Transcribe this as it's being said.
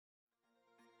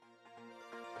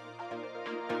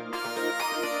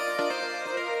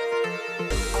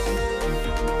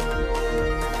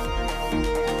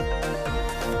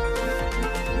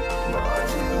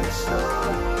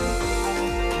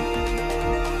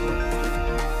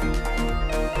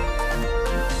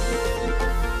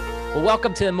Well,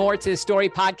 welcome to the More to the Story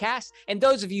podcast. And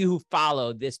those of you who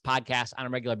follow this podcast on a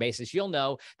regular basis, you'll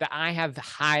know that I have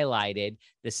highlighted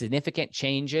the significant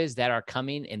changes that are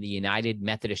coming in the United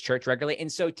Methodist Church regularly.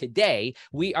 And so today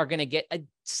we are going to get a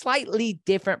slightly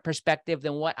different perspective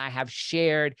than what I have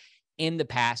shared in the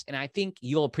past, and I think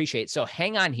you'll appreciate it. So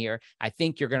hang on here. I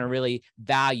think you're going to really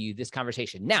value this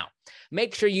conversation. Now,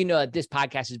 make sure you know that this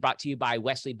podcast is brought to you by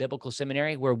Wesley Biblical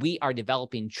Seminary, where we are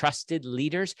developing trusted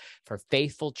leaders for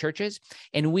faithful churches.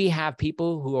 And we have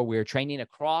people who we're training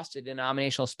across the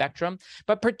denominational spectrum,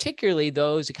 but particularly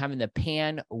those who come in the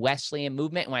pan-Wesleyan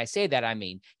movement. And when I say that, I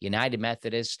mean United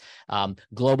Methodist,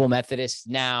 Global Methodist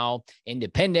now,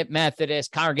 Independent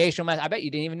Methodist, Congregational Methodist. I bet you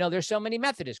didn't even know there's so many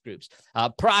Methodist groups.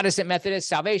 Protestant Methodist,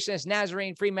 Salvationist,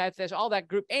 Nazarene, Free Methodist, all that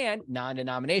group, and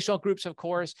non-denominational groups, of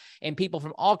course, and people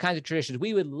from all kinds of traditions.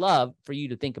 We would love for you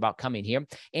to think about coming here.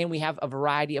 And we have a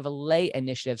variety of lay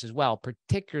initiatives as well,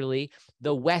 particularly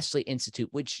the Wesley Institute,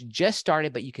 which just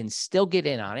started, but you can still get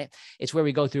in on it. It's where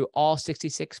we go through all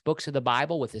 66 books of the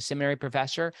Bible with a seminary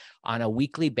professor on a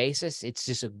weekly basis. It's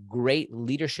just a great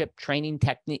leadership training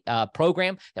technique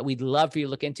program that we'd love for you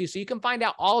to look into. So you can find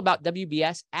out all about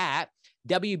WBS at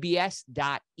wbs.edu.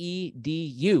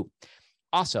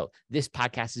 Also, this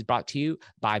podcast is brought to you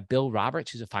by Bill Roberts,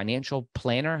 who's a financial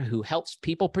planner who helps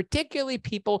people, particularly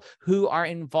people who are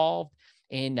involved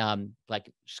in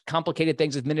like complicated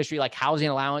things with ministry, like housing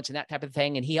allowance and that type of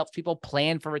thing. And he helps people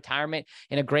plan for retirement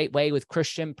in a great way with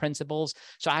Christian principles.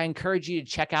 So I encourage you to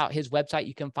check out his website.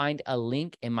 You can find a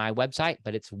link in my website,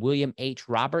 but it's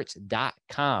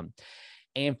williamhroberts.com.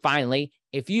 And finally,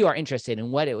 if you are interested in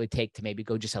what it would take to maybe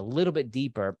go just a little bit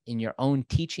deeper in your own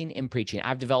teaching and preaching,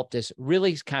 I've developed this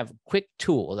really kind of quick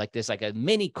tool, like a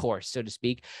mini course, so to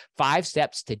speak, 5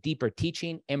 steps to deeper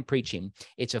teaching and preaching.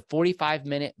 It's a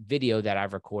 45-minute video that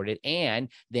I've recorded and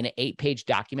then an 8-page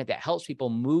document that helps people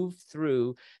move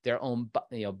through their own,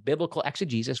 biblical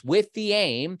exegesis with the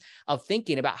aim of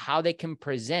thinking about how they can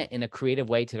present in a creative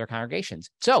way to their congregations.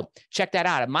 So check that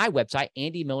out at my website,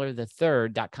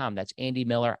 andymillerthird.com. That's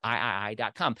andymillerii.com.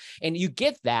 And you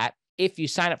get that if you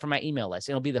sign up for my email list.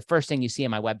 It'll be the first thing you see on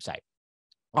my website.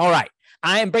 All right.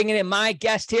 I am bringing in my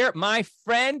guest here, my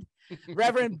friend,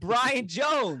 Reverend Brian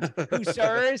Jones, who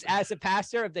serves as the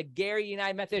pastor of the Gary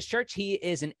United Methodist Church. He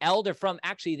is an elder from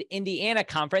actually the Indiana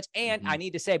Conference. And I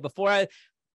need to say, before I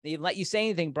let you say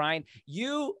anything, Brian,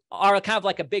 you are kind of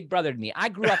like a big brother to me. I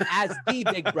grew up as the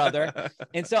big brother.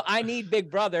 And so I need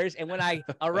big brothers. And when I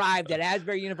arrived at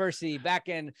Asbury University back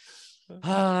in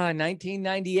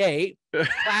 1998,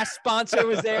 class sponsor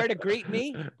was there to greet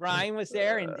me. Brian was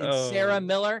there, and Sarah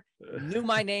Miller knew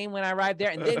my name when I arrived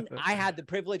there. And then I had the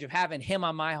privilege of having him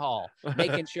on my hall,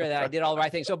 making sure that I did all the right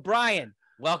things. So Brian,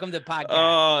 welcome to the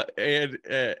podcast.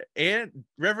 And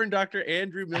Reverend Dr.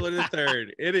 Andrew Miller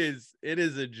III. It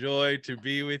is a joy to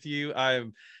be with you. I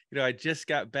just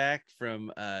got back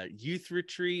from youth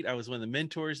retreat. I was one of the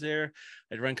mentors there.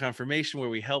 I'd run confirmation where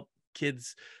we help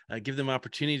kids, give them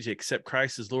opportunity to accept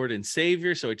Christ as Lord and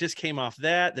Savior. So it just came off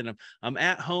that. Then I'm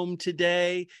at home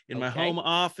today in my home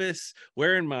office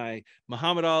wearing my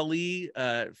Muhammad Ali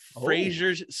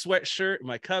Frazier's sweatshirt,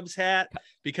 my Cubs hat,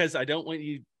 because I don't want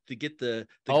you to get the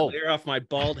glare off my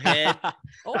bald head. I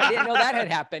didn't know that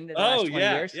had happened in the last 20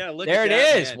 years. Yeah, look there at it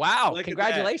that, is. man. Wow. Look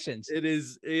Congratulations. It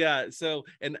is. Yeah. So,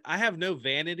 and I have no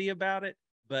vanity about it,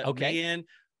 but man,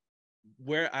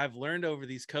 where I've learned over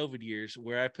these COVID years,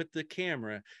 where I put the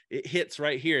camera, it hits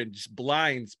right here and just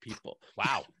blinds people.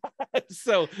 Wow.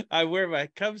 So I wear my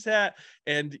Cubs hat,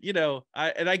 and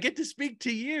I get to speak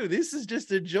to you. This is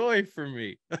just a joy for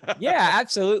me. Yeah,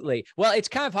 absolutely. Well, it's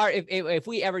kind of hard if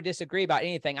we ever disagree about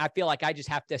anything. I feel like I just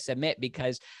have to submit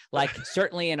because, like,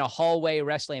 certainly in a hallway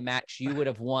wrestling match, you would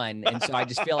have won, and so I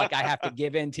just feel like I have to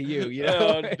give in to you.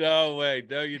 Oh, no way,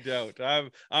 no, you don't.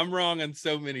 I'm wrong on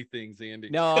so many things,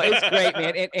 Andy. No, it's great,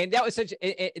 man. And that was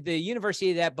the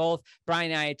university that both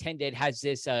Brian and I attended has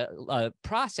this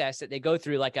process that they go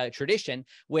through, like a tradition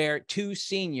where 2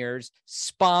 seniors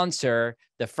sponsor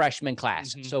the freshman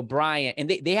class. Mm-hmm. So Brian, and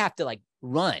they have to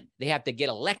run, they have to get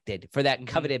elected for that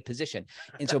coveted position.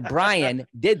 And so Brian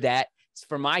did that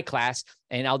for my class.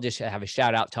 And I'll just have a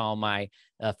shout out to all my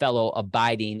fellow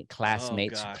abiding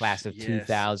classmates, class of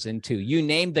 2002. You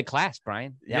named the class,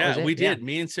 Brian. We did. Yeah.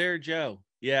 Me and Sarah Jo.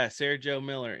 Yeah, Sarah Jo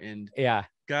Miller. And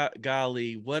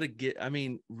golly,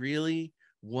 really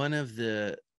one of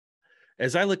the,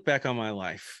 as I look back on my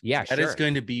life, that is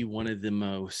going to be one of the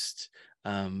most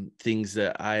things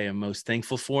that I am most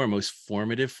thankful for, most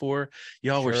formative for.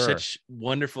 Y'all were such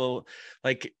wonderful,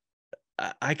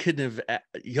 I couldn't have,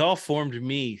 y'all formed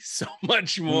me so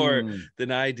much more than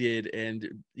I did.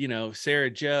 And, you know, Sarah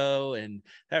Joe and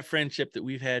that friendship that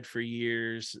we've had for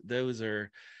years, those are,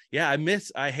 yeah,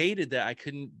 I hated that I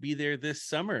couldn't be there this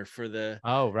summer for the,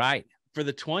 for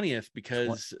the 20th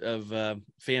because of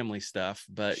family stuff.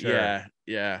 But sure.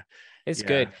 it's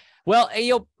good. Well,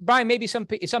 Brian, maybe some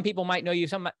people might know you.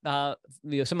 Some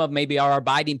some of maybe our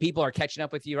abiding people are catching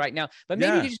up with you right now. But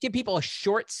maybe you could just give people a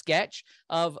short sketch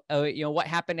of what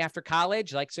happened after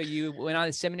college. Like, so you went on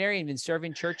to seminary and been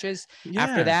serving churches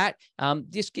after that.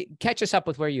 Just catch us up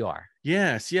with where you are.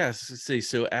 Yes. Let's see.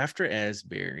 So after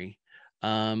Asbury,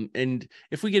 and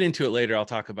if we get into it later, I'll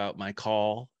talk about my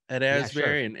call at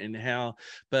Asbury and how.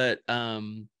 But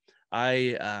I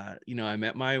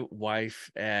met my wife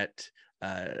at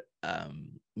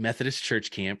Methodist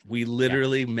Church camp. We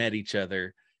literally met each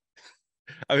other.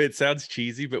 I mean, it sounds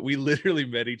cheesy, but we literally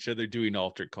met each other doing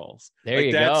altar calls. There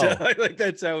you go.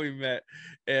 That's how we met.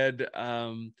 And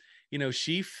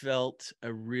she felt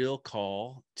a real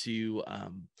call to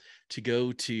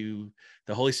go to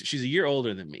the Holy Spirit. She's a year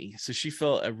older than me, so she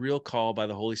felt a real call by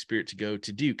the Holy Spirit to go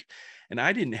to Duke. And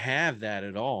I didn't have that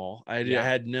at all. I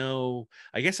had no,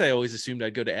 I guess I always assumed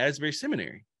I'd go to Asbury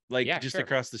Seminary, just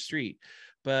across the street.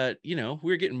 But, we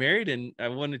were getting married and I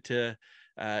wanted to,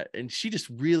 and she just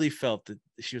really felt that.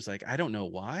 She was like, I don't know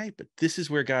why, but this is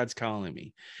where God's calling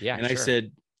me. And I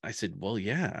said, well,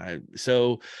 yeah.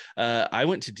 So I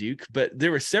went to Duke, but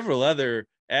there were several other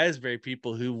Asbury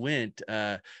people who went,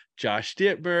 Josh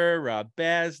Dittmer, Rob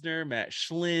Basner, Matt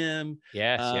Schlim.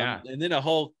 And then a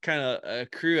whole kind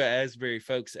of crew of Asbury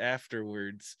folks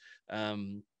afterwards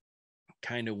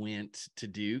kind of went to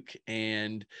Duke.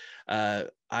 And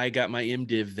I got my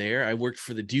MDiv there. I worked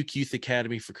for the Duke Youth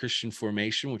Academy for Christian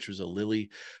Formation, which was a Lilly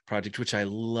project, which I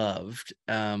loved.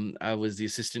 I was the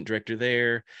assistant director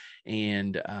there.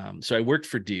 And so I worked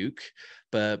for Duke,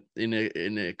 but in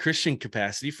a Christian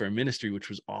capacity for a ministry, which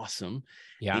was awesome.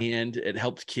 And it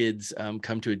helped kids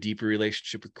come to a deeper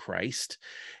relationship with Christ.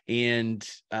 And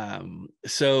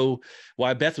so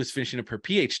while Beth was finishing up her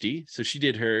PhD, so she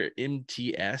did her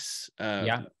MTS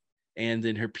and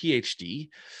then her PhD,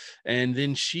 and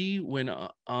then she went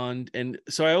on. And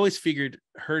so I always figured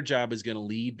her job is going to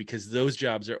lead, because those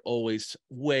jobs are always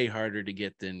way harder to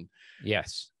get than we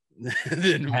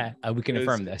can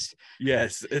affirm this.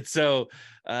 Yes. And so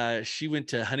she went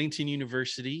to Huntington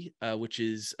University, which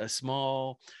is a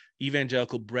small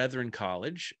evangelical Brethren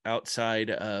college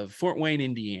outside of Fort Wayne,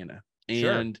 Indiana.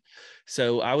 And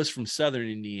so I was from Southern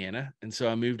Indiana. And so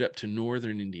I moved up to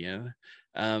Northern Indiana.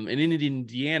 And in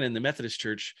Indiana, in the Methodist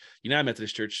Church, United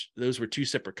Methodist Church, those were two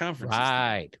separate conferences.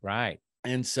 Right.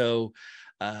 And so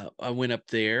I went up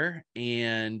there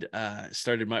and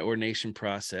started my ordination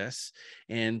process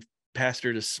and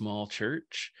pastored a small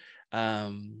church,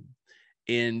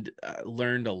 and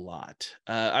learned a lot.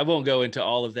 I won't go into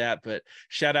all of that, but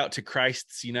shout out to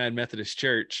Christ's United Methodist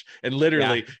Church, and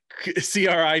literally CRIST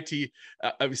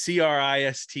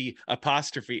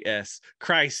apostrophe S,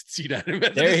 Christ's United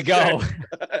Methodist There you go.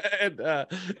 And,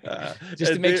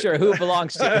 just to make sure who it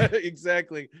belongs to.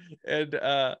 Exactly. And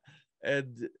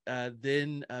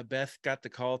then Beth got the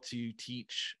call to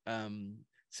teach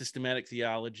systematic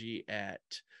theology at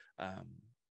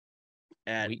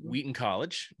Wheaton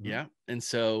College. And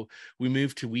so we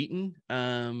moved to Wheaton,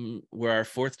 where our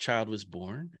fourth child was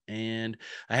born. And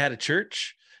I had a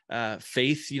church,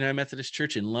 Faith United Methodist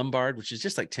Church in Lombard, which is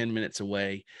just like 10 minutes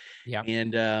away.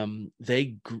 And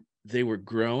they were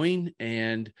growing.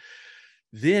 And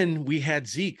then we had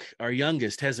Zeke, our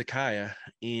youngest, Hezekiah.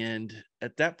 And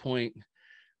at that point,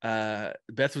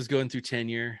 Beth was going through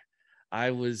tenure.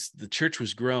 The church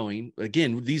was growing.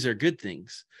 Again, these are good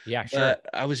things. But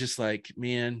I was just like,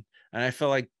 man, and I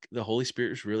felt like the Holy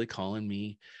Spirit was really calling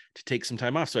me to take some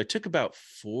time off. So I took about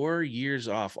 4 years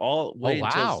off, all the way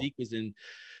until Zeke was in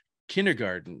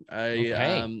kindergarten.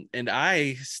 And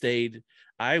I stayed.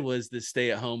 I was the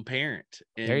stay-at-home parent.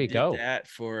 And there you go. That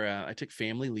for I took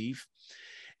family leave,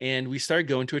 and we started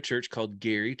going to a church called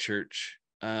Gary Church,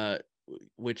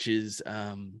 which is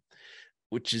kind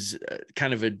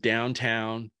of a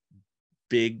downtown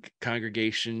big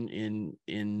congregation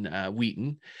in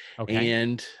Wheaton.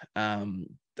 And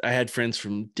I had friends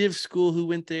from Div School who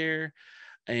went there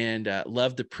and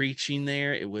loved the preaching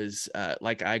there. It was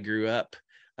like I grew up.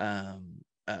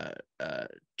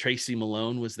 Tracy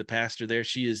Malone was the pastor there.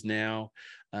 She is now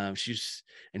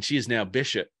she is now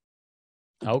bishop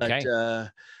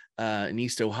in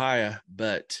East Ohio.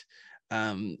 But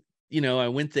I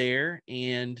went there,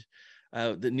 and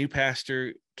the new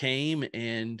pastor came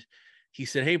and he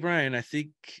said, "Hey, Brian, I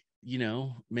think,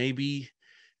 maybe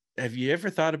have you ever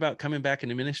thought about coming back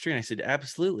into ministry? And I said,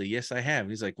 absolutely. Yes, I have. And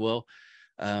he's like, well,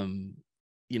 and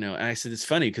I said, it's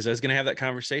funny because I was going to have that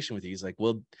conversation with you. He's like,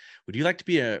 well, would you like to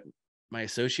be my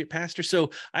associate pastor?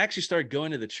 So I actually started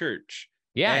going to the church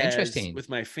Interesting. with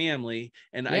my family,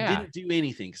 and Yeah. I didn't do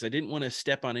anything because I didn't want to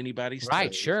step on anybody's right.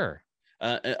 toes. Sure.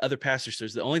 Other pastors. So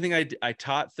the only thing I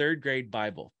taught third grade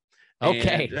Bible.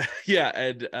 Okay.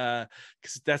 And,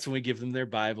 because that's when we give them their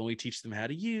Bible, and we teach them how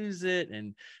to use it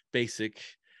and basic.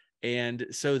 And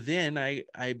so then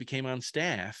I became on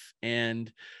staff,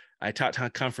 and I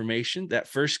taught confirmation. That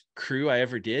first crew I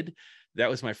ever did,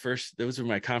 those were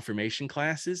my confirmation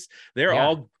classes. They're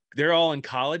all in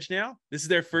college now. This is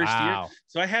their first year.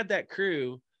 So I had that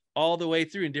crew all the way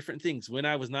through in different things. When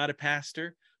I was not a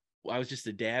pastor, I was just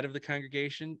the dad of the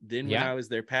congregation. Then when I was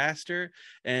their pastor.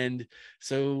 And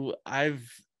so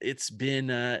this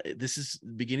is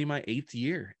beginning my 8th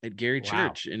year at Gary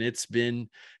Church, and it's been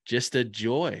just a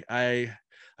joy.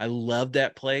 I love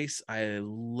that place. I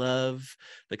love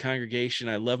the congregation.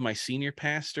 I love my senior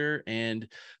pastor and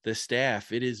the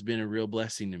staff. It has been a real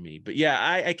blessing to me. But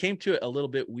yeah, I came to it a little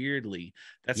bit weirdly.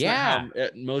 That's not how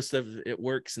most of it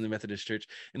works in the Methodist Church.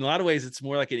 In a lot of ways, it's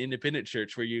more like an independent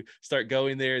church where you start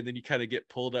going there and then you kind of get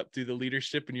pulled up through the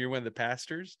leadership and you're one of the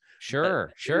pastors.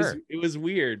 Sure. It was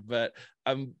weird, but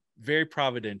I'm very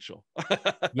providential.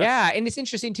 Yeah. And it's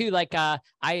interesting too. Like, I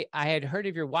had heard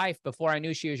of your wife before I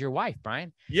knew she was your wife,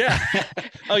 Brian. Yeah.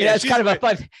 Oh yeah. It's kind of a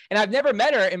fun, and I've never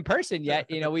met her in person yet.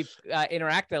 We've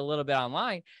interacted a little bit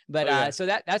online, but so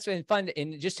that's been fun.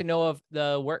 And just to know of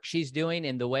the work she's doing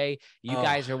and the way you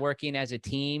guys are working as a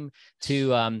team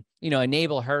to,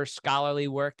 enable her scholarly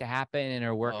work to happen and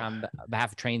her work on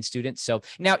behalf of trained students. So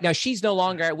now she's no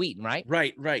longer at Wheaton, right?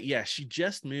 Right. Yeah. She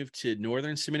just moved to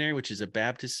Northern Seminary, which is a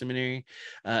Baptist seminary.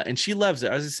 And she loves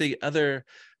it. I was gonna say other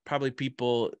probably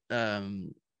people,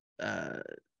 NJ,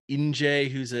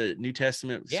 who's a New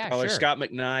Testament scholar, sure. Scott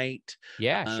McKnight,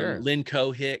 sure. Lynn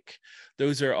Cohick.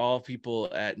 Those are all people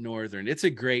at Northern. It's a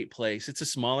great place. It's a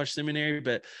smaller seminary,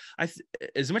 but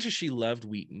as much as she loved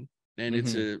Wheaton, and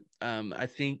it's I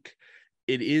think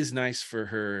it is nice for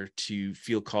her to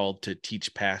feel called to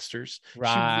teach pastors.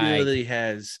 Right. She really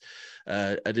has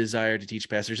a desire to teach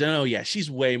pastors. And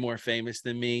she's way more famous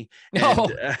than me. No.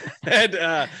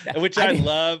 Which I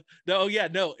love. No,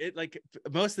 it like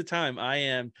most of the time I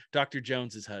am Dr.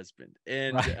 Jones's husband,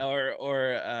 and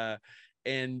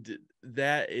and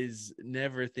that is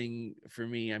never a thing for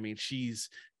me. I mean, she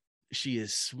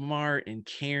is smart and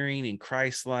caring and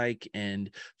Christ-like and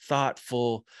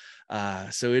thoughtful.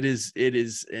 So it is,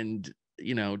 and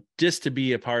just to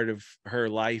be a part of her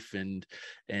life and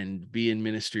be in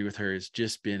ministry with her has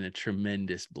just been a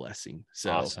tremendous blessing.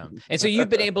 So awesome. And so you've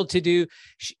been able to do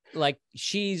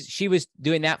she was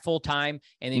doing that full time,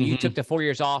 and then you took the 4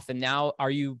 years off, and now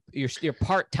you're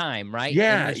part-time, right?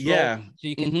 Yeah. So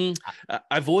you can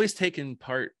I've always taken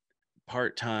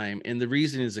part-time, and the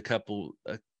reason is a couple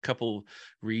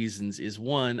reasons. Is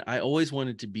one, I always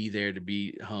wanted to be there to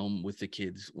be home with the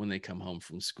kids when they come home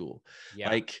from school.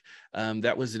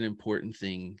 That was an important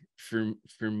thing for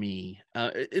me.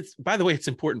 It's, by the way, it's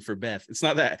important for Beth. It's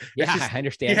not that I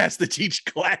understand. He has to teach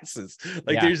classes,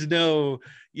 there's no,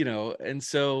 and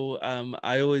so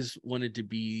I always wanted to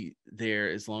be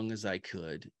there as long as I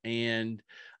could, and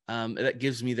that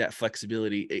gives me that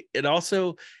flexibility. It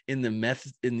also, in the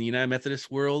United Methodist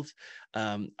world,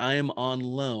 I am on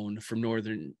loan from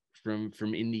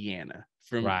Indiana,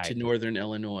 to Northern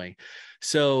Illinois.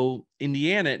 So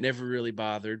Indiana, it never really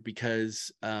bothered because,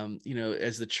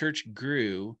 as the church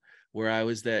grew, where I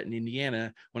was in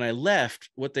Indiana, when I left,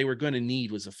 what they were going to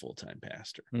need was a full-time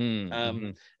pastor.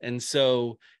 And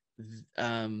so,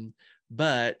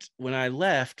 but when I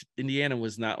left, Indiana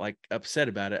was not like upset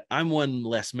about it. I'm one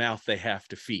less mouth they have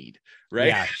to feed, right?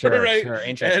 Yeah, sure, right. Sure.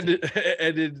 Interesting.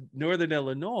 And in Northern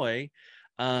Illinois,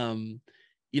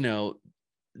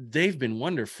 they've been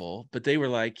wonderful, but they were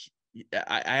like,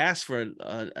 I asked for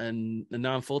a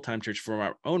non-full-time church for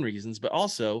our own reasons, but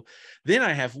also then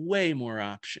I have way more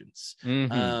options.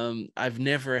 I've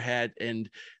never had, and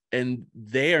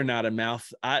they are not a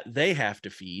mouth they have to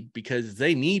feed because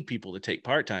they need people to take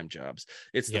part-time jobs.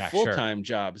 It's the full-time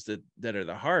jobs that are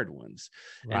the hard ones.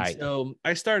 Right. And so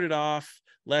I started off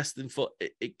less than full.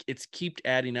 It's kept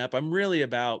adding up. I'm really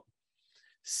about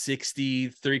 60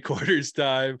 3/4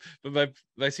 time, but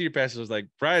my senior pastor was like,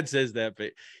 Brian says that,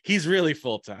 but he's really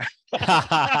full-time.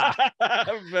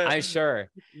 I'm sure.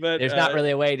 But there's not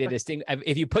really a way to distinguish.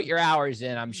 If you put your hours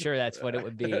in, I'm sure that's what it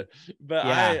would be. But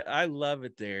Yeah. I love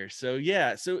it there. So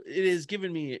yeah, so it has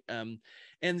given me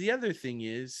and the other thing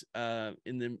is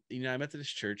in the United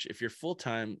Methodist Church, if you're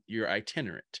full-time, you're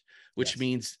itinerant, which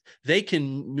means they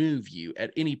can move you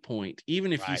at any point,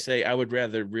 even if you say, I would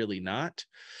rather really not.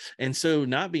 And so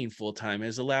not being full-time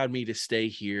has allowed me to stay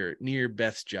here near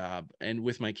Beth's job and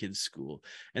with my kids' school.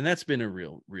 And that's been a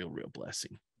real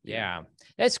blessing. Yeah,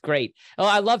 that's great. Oh,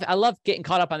 I love getting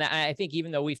caught up on that. I think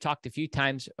even though we've talked a few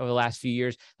times over the last few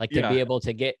years, like to be able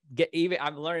to get even,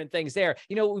 I'm learning things there.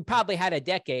 You know, we probably had a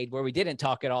decade where we didn't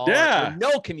talk at all, or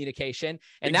no communication,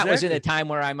 and that was in a time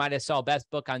where I might have saw Beth's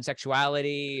book on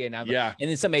sexuality, and and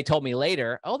then somebody told me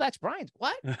later, oh, that's Brian's.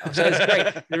 What? So it's great.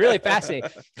 It's really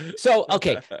fascinating. So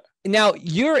okay, now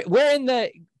we're in the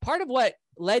part of what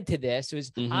led to this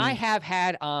was I have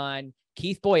had on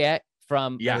Keith Boyette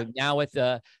from now with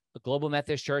the Global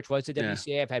Methodist Church, was the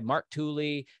WCA. I've had Mark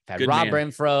Tooley, I've had Rob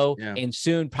Renfro, and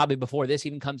soon, probably before this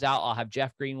even comes out, I'll have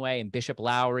Jeff Greenway and Bishop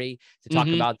Lowry to talk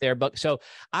about their book. So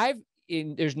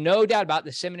there's no doubt about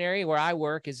the seminary where I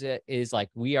work is like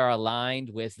we are aligned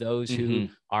with those who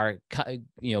are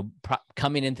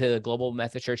coming into the Global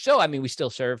Methodist Church. So I mean, we still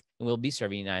serve and we'll be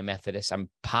serving United Methodist. I'm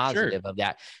positive of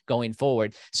that going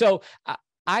forward. So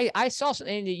I saw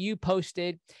something that you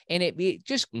posted, and it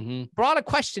just brought a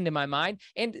question to my mind.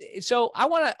 And so I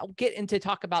want to get into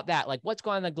talk about that, like what's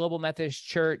going on in the Global Methodist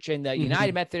Church and the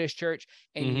United Methodist Church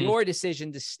and your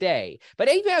decision to stay.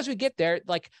 But even as we get there,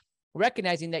 like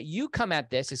recognizing that you come at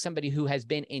this as somebody who has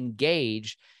been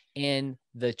engaged in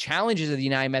the challenges of the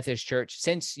United Methodist Church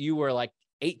since you were like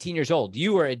 18 years old.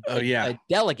 You were a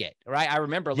delegate, right? I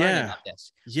remember learning about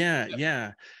this. Yeah.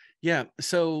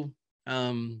 So,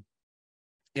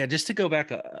 just to go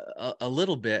back a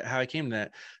little bit, how I came to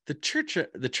that, the church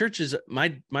is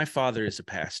my father is a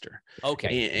pastor.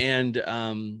 Okay.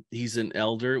 And he's an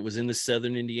elder, was in the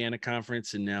Southern Indiana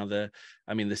Conference and now the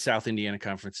South Indiana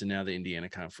Conference and now the Indiana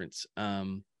Conference.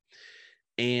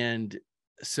 And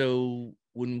so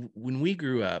when we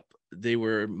grew up, they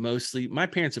were mostly, my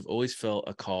parents have always felt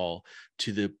a call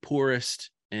to the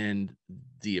poorest and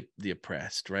the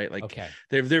oppressed, right? Like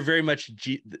they're very much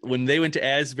when they went to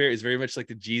Asbury, it's very much like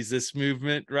the Jesus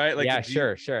movement, right? Like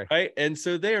sure, right. And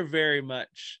so they are very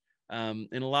much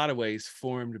in a lot of ways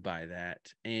formed by that.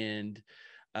 And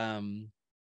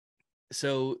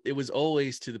so it was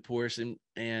always to the poorest,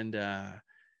 and that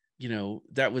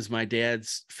was my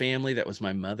dad's family, that was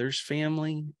my mother's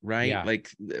family, right? Like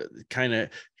kind of,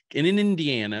 and in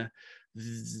Indiana,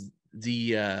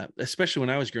 especially when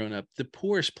I was growing up, the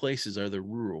poorest places are the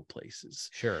rural places.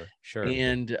 Sure.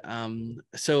 And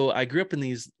so I grew up in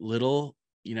these little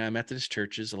United Methodist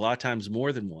churches, a lot of times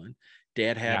more than one.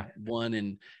 Dad had one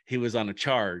and he was on a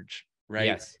charge, right?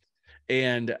 Yes.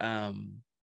 And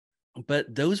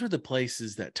but those were the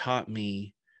places that taught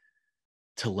me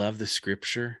to love the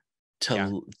scripture,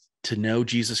 to know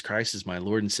Jesus Christ as my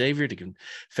Lord and Savior, to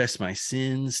confess my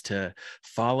sins, to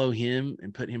follow him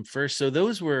and put him first. So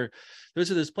those are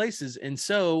those places. And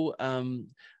so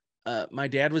my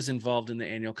dad was involved in the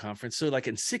annual conference. So like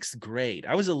in 6th grade,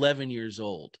 I was 11 years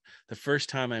old the first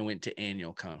time I went to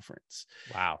annual conference.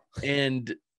 Wow.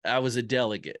 And I was a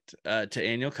delegate to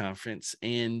annual conference.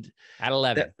 And at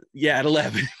 11. At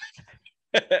 11.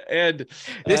 And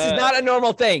this is not a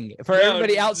normal thing for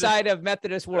everybody outside of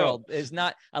Methodist world. Is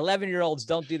not 11-year-olds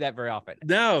don't do that very often.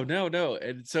 No.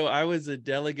 And so I was a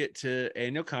delegate to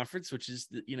annual conference, which is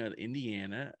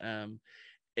Indiana.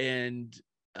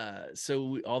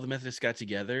 So all the Methodists got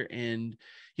together, and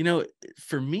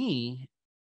for me,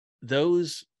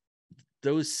 those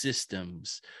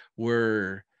systems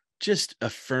were just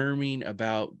affirming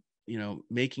about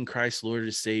making Christ Lord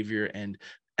and Savior. And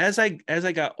as I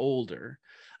got older,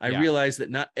 I realized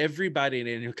that not everybody in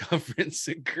annual conference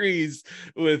agrees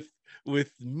with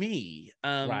me.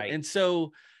 And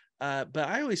so, but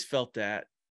I always felt that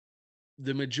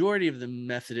the majority of the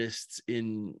Methodists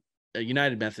in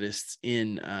United Methodists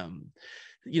in,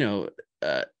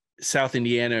 South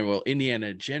Indiana, well,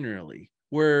 Indiana generally,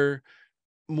 were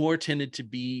more tended to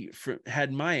be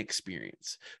had my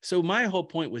experience. So my whole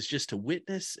point was just to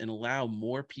witness and allow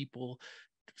more people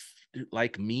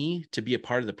like me to be a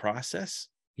part of the process.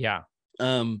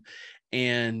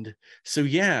 And so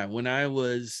when I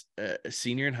was a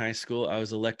senior in high school, I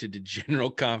was elected to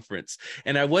general conference,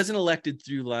 and I wasn't elected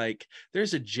through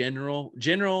there's a general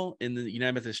in the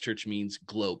United Methodist Church means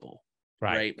global,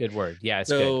 right? Good word.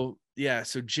 So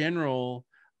general,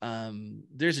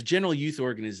 there's a general youth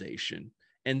organization,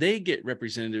 and they get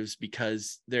representatives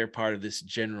because they're part of this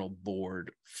general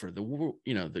board for the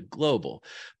the global,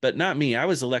 but not me. I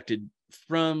was elected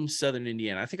from Southern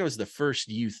Indiana. I think I was the first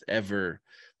youth ever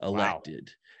elected.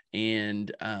 Wow.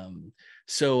 And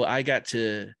so I got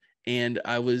to, and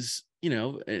I was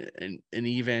an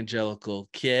evangelical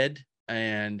kid,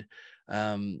 and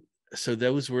so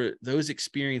those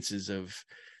experiences of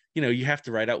you have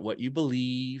to write out what you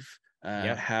believe,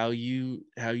 how you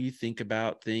think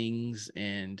about things,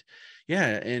 and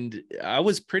and I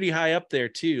was pretty high up there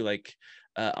too, like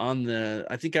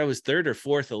I think I was third or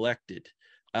fourth elected.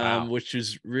 Wow. Which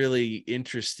was really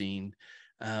interesting.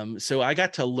 So I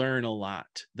got to learn a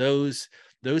lot. Those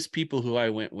people who I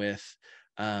went with,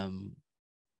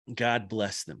 God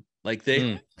bless them. Like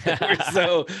they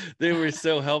were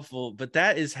so helpful. But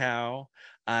that is how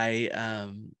I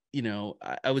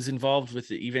was involved with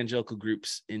the evangelical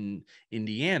groups in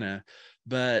Indiana,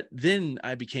 but then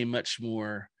I became much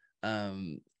more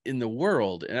in the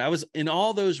world, and I was in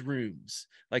all those rooms,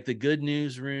 like the good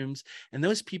news rooms, and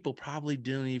those people probably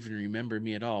don't even remember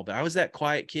me at all, but I was that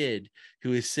quiet kid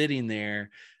who is sitting there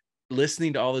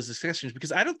listening to all those discussions,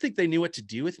 because I don't think they knew what to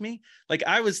do with me. Like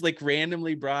I was like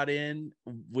randomly brought in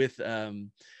with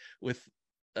that's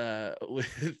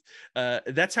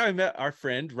how I met our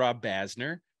friend Rob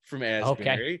Basner from Asbury.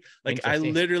 Okay. Like I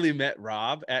literally met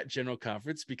Rob at General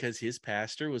Conference because his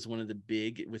pastor was one of the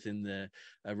big within the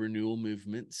renewal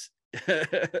movements.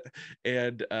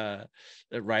 And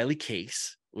Riley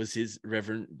Case was his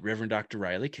Reverend Dr.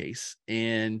 Riley Case.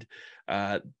 And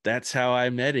that's how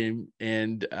I met him.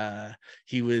 And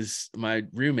he was my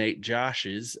roommate,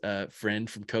 Josh's friend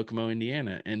from Kokomo,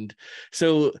 Indiana. And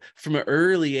so from an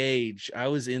early age, I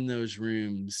was in those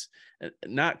rooms,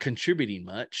 not contributing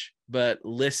much, but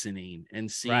listening and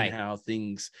seeing how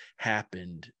things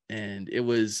happened. And it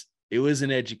was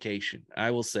an education.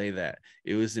 I will say that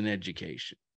it was an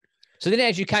education. So then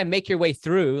as you kind of make your way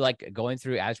through, like going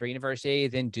through Asbury University,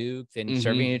 then Duke, then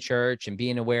serving in a church and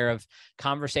being aware of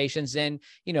conversations, then,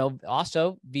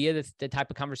 also via the type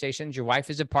of conversations your wife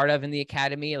is a part of in the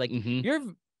academy, like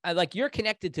you're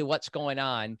connected to what's going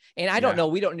on. And I don't know,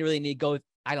 we don't really need to go.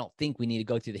 I don't think we need to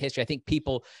go through the history. I think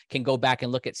people can go back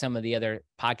and look at some of the other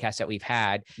podcasts that we've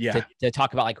had to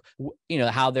talk about, like,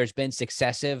 how there's been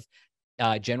successive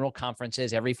general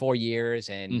conferences every 4 years,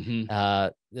 and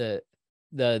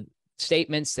the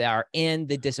statements that are in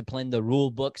the discipline, the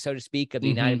rule book, so to speak, of the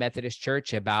United Methodist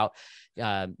Church about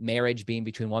marriage being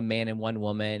between one man and one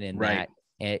woman, and that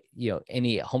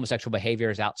any homosexual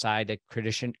behavior is outside the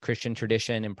Christian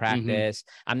tradition and practice.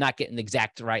 I'm not getting the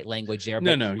exact right language there,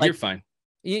 but no, you're fine.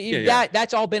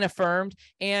 That's all been affirmed,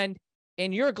 and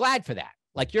you're glad for that.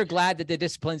 Like you're glad that the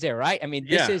discipline's there, right? I mean,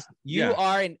 this is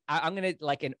are, and I'm gonna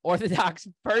like an Orthodox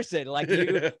person, like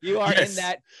you are in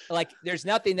that. Like, there's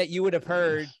nothing that you would have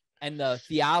heard in the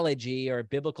theology or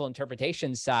biblical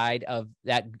interpretation side of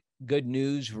that good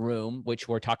news room, which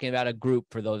we're talking about a group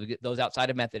for those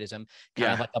outside of Methodism,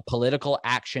 kind of like a political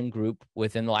action group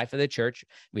within the life of the church.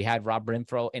 We had Rob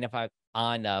Renfro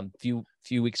on a few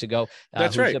weeks ago.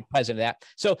 That's who's the president of that.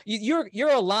 So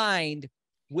you're aligned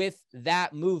with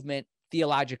that movement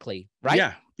theologically,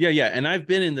 right? Yeah. And I've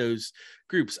been in those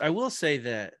groups. I will say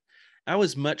that I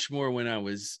was much more when I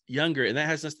was younger, and that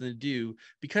has nothing to do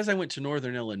because I went to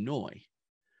Northern Illinois.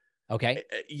 Okay.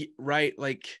 Right.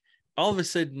 Like all of a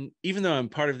sudden, even though I'm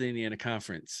part of the Indiana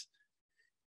Conference,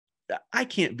 I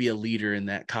can't be a leader in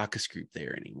that caucus group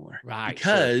there anymore. Right.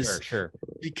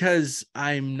 Because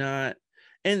I'm not.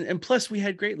 And plus we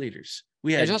had great leaders.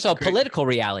 There's also a political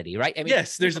reality, right? I mean,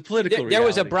 yes, there's a political reality. There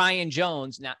was a Brian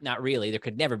Jones, not really. There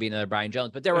could never be another Brian Jones,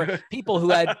 but there were people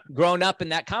who had grown up in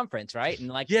that conference, right? And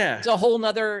like, it's a whole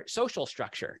nother social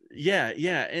structure. Yeah.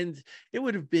 And it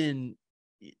would have been,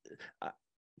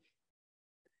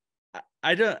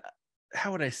 I don't,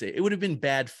 how would I say? It would have been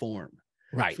bad form,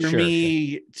 right? For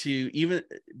me to, even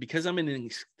because I'm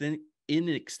in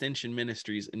extension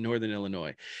ministries in Northern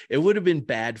Illinois, it would have been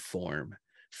bad form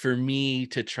for me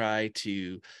to try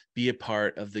to be a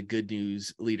part of the good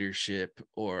news leadership,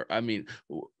 or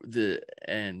the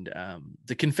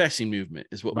confessing movement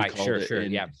is what we call it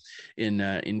in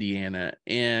Indiana.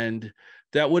 And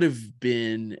that would have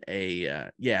been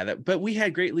but we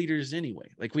had great leaders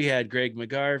anyway. Like we had Greg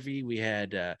McGarvey, we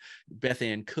had Beth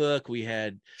Ann Cook, we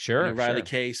had Riley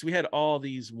Case, we had all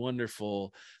these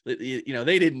wonderful, they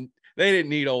didn't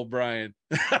need old Brian.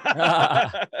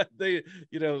 They,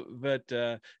 but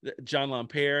John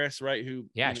Lamperis, right? Who,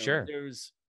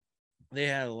 they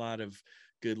had a lot of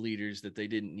good leaders that they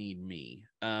didn't need me.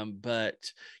 So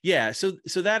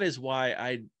that is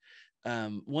why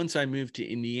once I moved to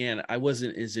Indiana, I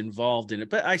wasn't as involved in it.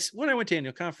 But when I went to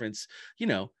annual conference,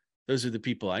 those are the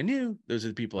people I knew. Those are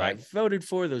the people I voted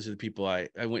for. Those are the people I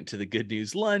went to the good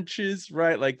news lunches,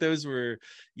 right? Like those were,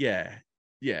 yeah.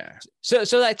 So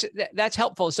that's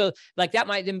helpful. So like that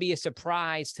might then be a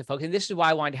surprise to folks. And this is why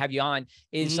I wanted to have you on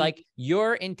is like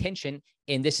your intention.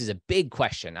 And this is a big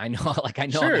question. I know,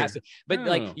 Sure. I'm asking,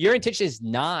 but your intention is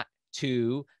not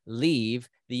to leave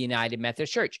the United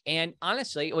Methodist Church. And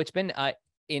honestly, it's been,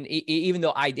 even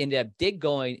though I ended up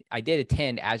I did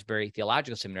attend Asbury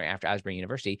Theological Seminary after Asbury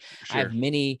University. Sure. I have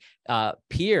many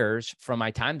peers from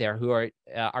my time there who are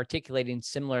articulating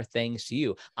similar things to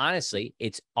you. Honestly,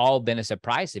 it's all been a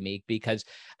surprise to me because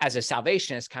as a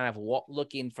salvationist, kind of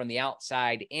looking from the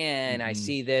outside in, I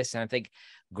see this and I think,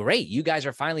 great, you guys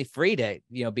are finally free to,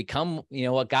 become,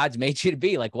 what God's made you to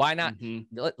be. Like, why not?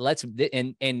 Let's,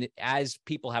 and as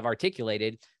people have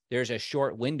articulated, there's a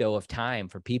short window of time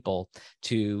for people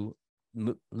to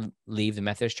leave the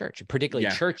Methodist Church,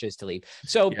 particularly churches to leave.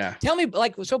 So tell me,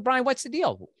 so Brian, what's the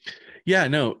deal? Yeah,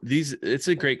 no, it's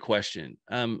a great question.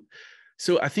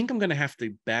 So I think I'm going to have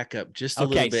to back up just a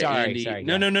little bit, Andy. Sorry.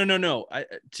 No. I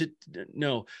think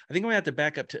I'm going to have to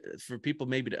back up for people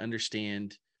maybe to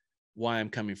understand why I'm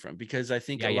coming from, because I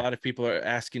think a lot of people are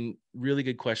asking really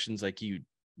good questions like you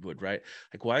would, right?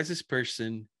 Like, why is this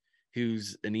person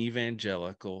who's an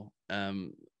evangelical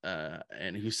and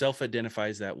who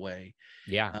self-identifies that way,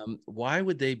 why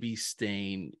would they be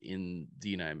staying in the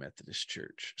United Methodist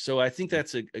Church? So I think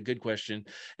that's a good question,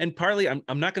 and partly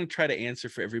I'm not going to try to answer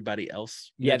for everybody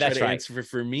else. That's right. Answer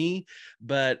for me,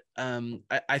 but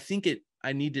I think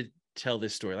I need to tell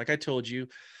this story. Like I told you,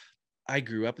 I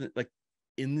grew up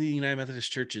in the United Methodist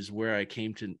Church is where I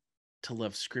came to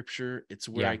love Scripture. It's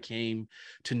where I came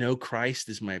to know Christ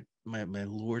as my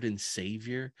Lord and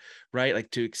Savior, right? Like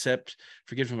to accept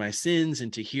forgiveness of my sins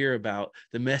and to hear about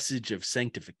the message of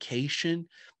sanctification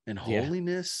and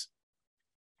holiness,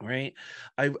 right?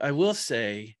 I will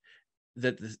say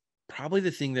that probably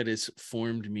the thing that has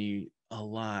formed me a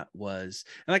lot was,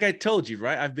 and like I told you,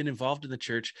 right, I've been involved in the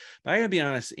church, but I gotta be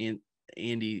honest,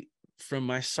 Andy, from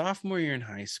my sophomore year in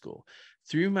high school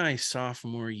through my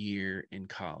sophomore year in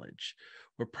college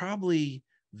were probably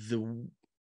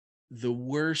the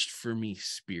worst for me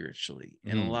spiritually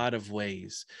in a lot of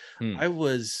ways. I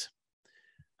was,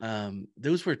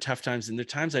 those were tough times, and they're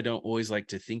times I don't always like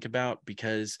to think about,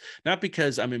 not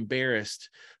because I'm embarrassed,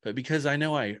 but because I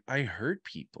know I hurt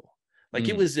people. Like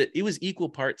it was equal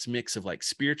parts mix of like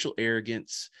spiritual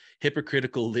arrogance,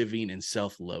 hypocritical living, and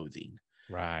self-loathing.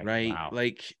 Right. Wow.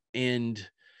 Like, and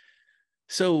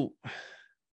so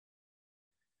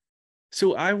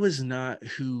I was not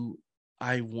who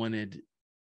I wanted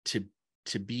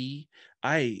to be.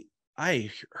 I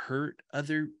hurt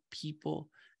other people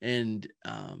and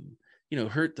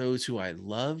hurt those who I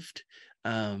loved.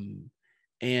 And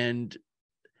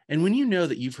when you know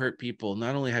that you've hurt people,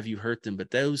 not only have you hurt them,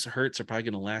 but those hurts are probably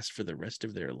going to last for the rest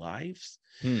of their lives.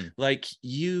 Like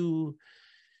you,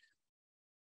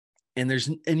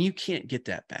 and you can't get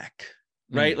that back,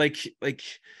 right? Like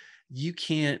you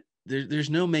can't. There's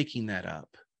no making that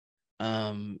up.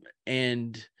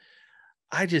 And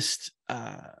I just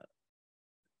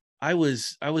I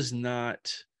was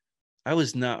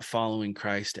not following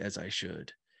Christ as I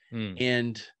should.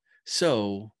 And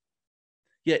so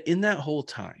in that whole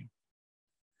time,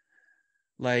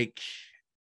 like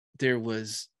there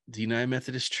was the United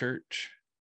Methodist Church,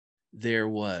 there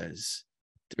was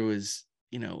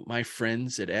my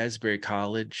friends at Asbury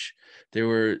College, there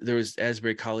was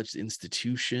Asbury College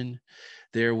institution,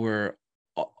 there were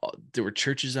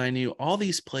churches I knew, all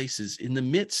these places in the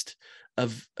midst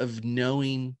of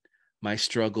knowing my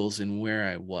struggles and where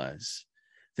I was.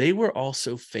 They were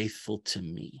also faithful to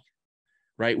me,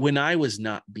 right? When I was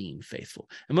not being faithful.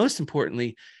 And most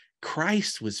importantly,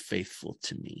 Christ was faithful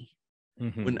to me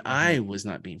when I was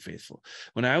not being faithful.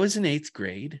 When I was in 8th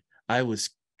grade, I was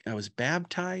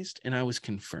baptized and I was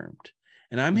confirmed.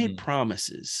 And I made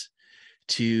promises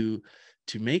to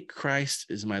make Christ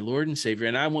as my Lord and Savior.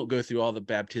 And I won't go through all the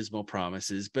baptismal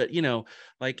promises, but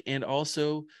and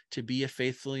also to be a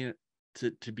faithful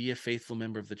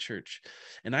member of the church.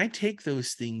 And I take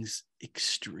those things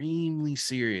extremely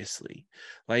seriously.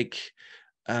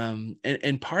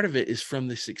 And part of it is from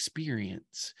this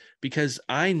experience, because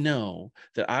I know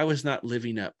that I was not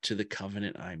living up to the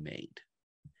covenant I made.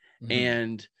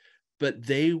 But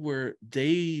they were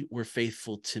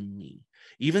faithful to me,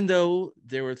 even though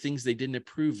there were things they didn't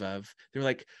approve of. They're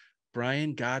like,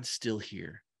 Brian, God's still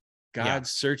here. God's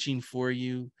searching for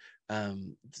you.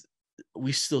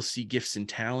 we still see gifts and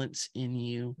talents in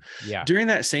you. Yeah. During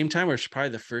that same time, was probably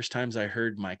the first times I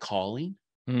heard my calling,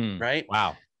 right?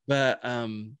 Wow. But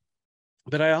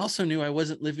I also knew I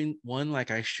wasn't living, one,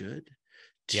 like I should.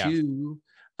 Yeah. Two,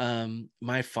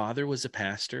 my father was a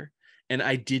pastor, and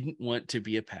I didn't want to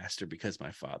be a pastor because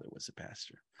my father was a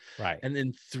pastor. Right. And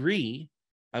then three,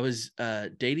 I was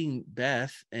dating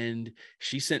Beth, and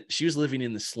she was living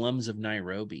in the slums of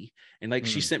Nairobi. And like,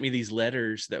 she sent me these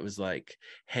letters that was like,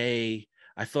 hey,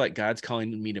 I feel like God's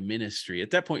calling me to ministry.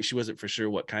 At that point, she wasn't for sure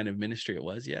what kind of ministry it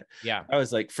was yet. Yeah. I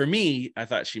was like, for me, I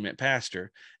thought she meant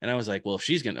pastor. And I was like, well, if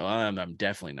she's going to, I'm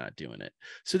definitely not doing it.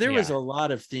 So there was a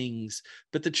lot of things,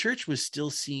 but the church was still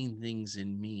seeing things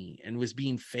in me and was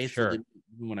being faithful to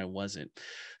me when I wasn't.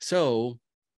 So,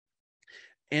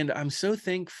 and I'm so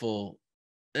thankful.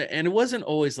 And it wasn't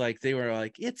always like they were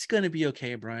like, it's going to be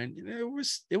okay, Brian.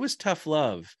 It was tough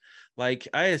love. Like,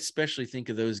 I especially think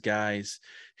of those guys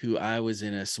who I was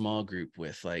in a small group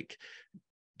with, like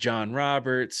John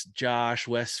Roberts, Josh,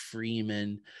 Wes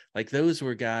Freeman. Like, those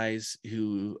were guys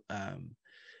who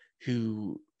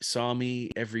saw me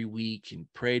every week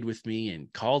and prayed with me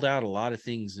and called out a lot of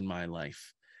things in my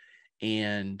life.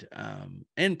 And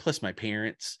plus my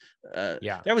parents,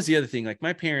 that was the other thing. Like,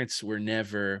 my parents were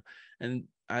never, and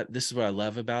this is what I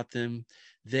love about them.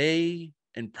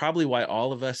 And probably why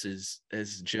all of us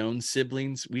as Jones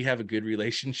siblings, we have a good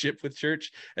relationship with church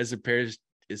as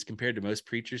compared to most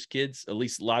preachers' kids, at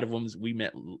least a lot of them we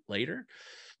met later,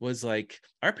 was like,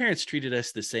 our parents treated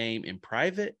us the same in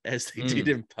private as they did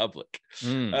in public.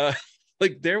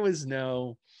 Like, there was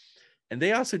no, and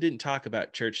they also didn't talk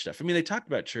about church stuff. I mean, they talked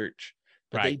about church,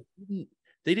 but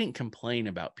they didn't complain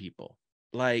about people.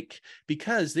 Like,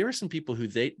 because there were some people who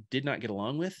they did not get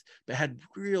along with, but had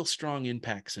real strong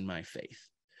impacts in my faith.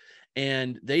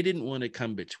 And they didn't want to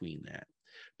come between that.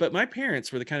 But my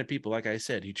parents were the kind of people, like I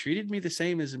said, who treated me the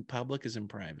same as in public as in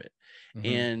private.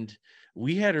 And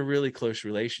we had a really close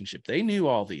relationship. They knew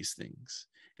all these things.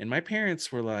 And my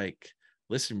parents were like,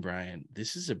 listen, Brian,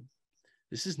 this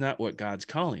is not what God's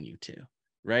calling you to.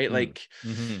 Right. Like,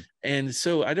 and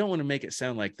so I don't want to make it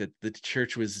sound like that the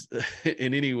church was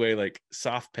in any way like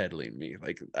soft pedaling me.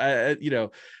 Like,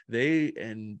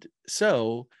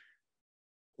 so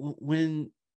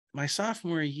when my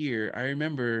sophomore year, I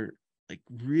remember like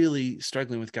really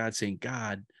struggling with God, saying,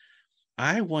 God,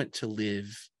 I want to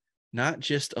live not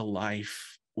just a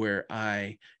life where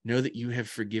I know that you have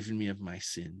forgiven me of my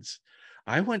sins.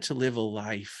 I want to live a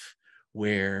life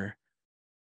where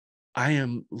I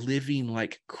am living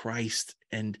like Christ.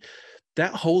 And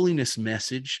that holiness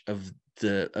message of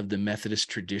the Methodist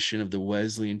tradition, of the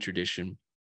Wesleyan tradition,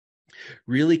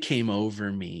 really came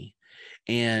over me.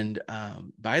 And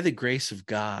by the grace of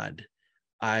God,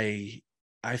 I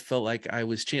felt like I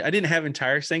was changed. I didn't have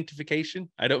entire sanctification.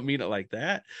 I don't mean it like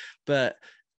that, but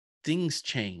things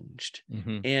changed.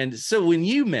 And so when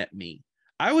you met me,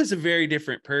 I was a very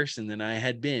different person than I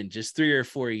had been just 3 or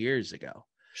 4 years ago.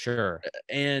 Sure.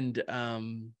 And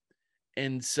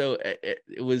so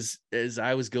it was, as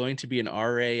I was going to be an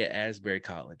RA at Asbury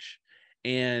College,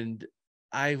 and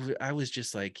I was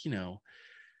just like,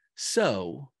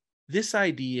 so this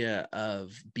idea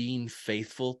of being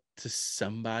faithful to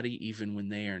somebody even when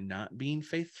they are not being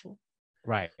faithful,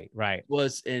 right,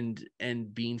 was, and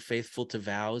being faithful to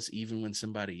vows even when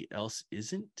somebody else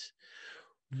isn't,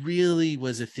 really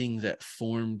was a thing that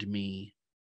formed me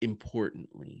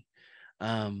importantly.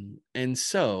 And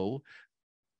so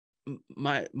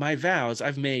my vows,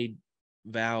 I've made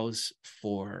vows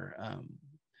for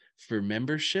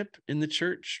membership in the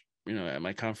church, at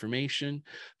my confirmation,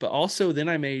 but also then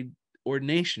I made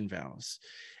ordination vows.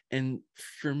 And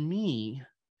for me,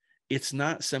 it's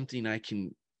not something I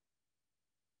can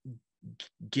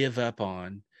give up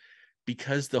on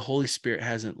because the Holy Spirit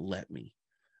hasn't let me.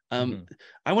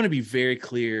 I want to be very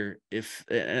clear,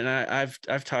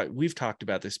 we've talked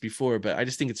about this before, but I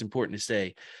just think it's important to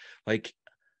say, like,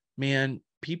 man,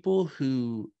 people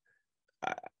who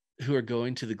are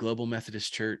going to the Global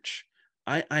Methodist Church,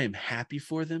 I am happy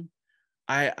for them.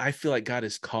 I feel like God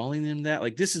is calling them that.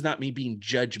 Like, this is not me being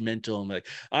judgmental and like,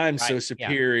 I'm so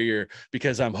superior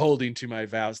because I'm holding to my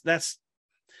vows. That's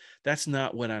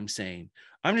not what I'm saying.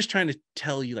 I'm just trying to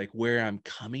tell you like where I'm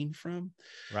coming from.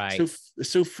 Right.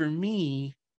 So for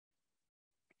me,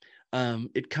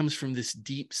 it comes from this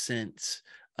deep sense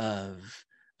of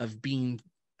being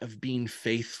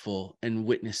faithful and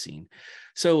witnessing.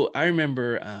 So I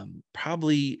remember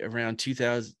probably around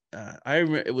 2000. I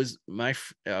was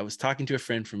talking to a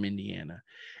friend from Indiana,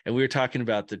 and we were talking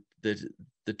about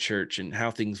the church and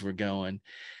how things were going.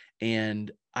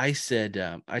 And I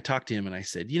said, I talked to him and I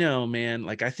said, man,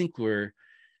 like, I think we're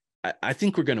I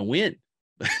think we're going to win.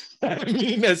 I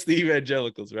mean, that's the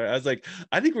evangelicals, right? I was like,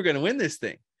 I think we're going to win this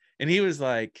thing. And he was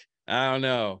like, I don't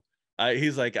know.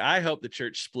 He's like, I hope the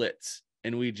church splits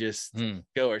and we just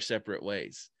go our separate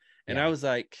ways. And I was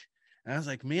like,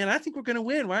 man, I think we're going to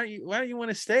win. Why don't you want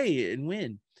to stay and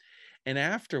win? And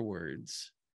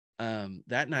afterwards,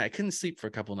 that night, I couldn't sleep for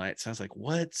a couple nights. I was like,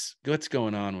 what's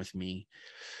going on with me?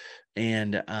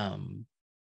 And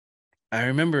I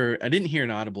remember I didn't hear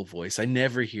an audible voice. I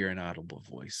never hear an audible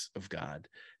voice of God.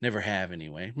 Never have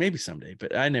anyway. Maybe someday,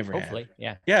 but I never Hopefully,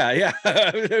 have. Yeah. Yeah.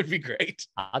 That would be great.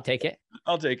 I'll take it.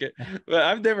 But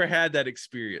I've never had that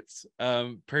experience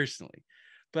personally.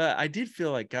 But I did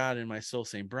feel like God in my soul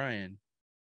saying, Brian,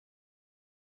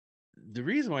 the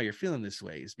reason why you're feeling this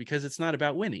way is because it's not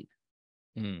about winning.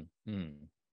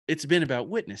 It's been about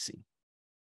witnessing.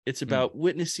 It's about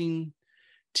witnessing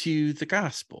to the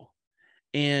gospel.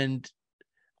 And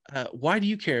why do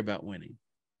you care about winning?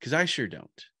 Because I sure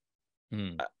don't.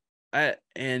 And I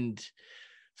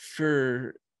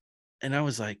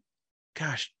was like,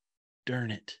 gosh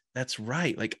darn it, that's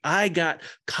right. Like I got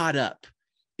caught up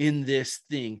in this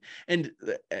thing. And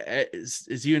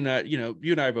as you and I, you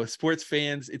and I are both sports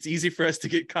fans, it's easy for us to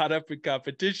get caught up in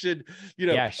competition.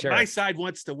 Sure. My side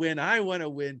wants to win. I want to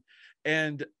win.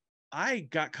 And I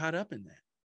got caught up in that.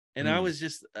 And I was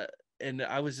just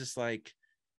like,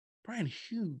 Brian,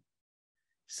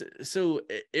 so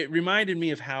it reminded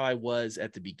me of how I was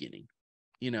at the beginning,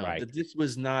 that this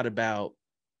was never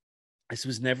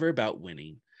about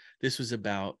winning. This was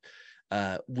about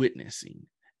witnessing.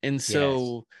 And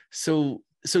so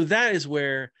that is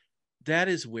where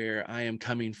I am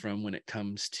coming from when it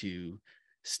comes to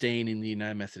staying in the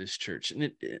United Methodist Church.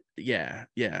 And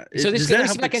So this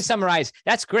I can summarize.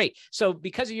 That's great. So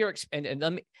because of your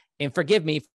and forgive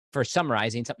me for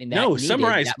summarizing something that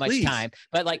needed that much please. time,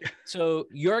 but so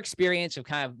your experience of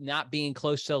kind of not being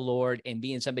close to the Lord and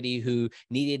being somebody who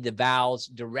needed the vows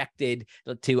directed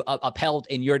to upheld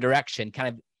in your direction, kind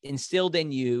of instilled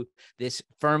in you this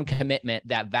firm commitment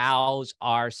that vows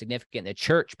are significant. The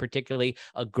church, particularly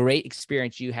a great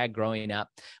experience you had growing up,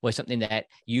 was something that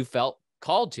you felt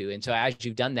called to. And so as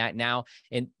you've done that now,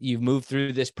 and you've moved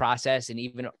through this process and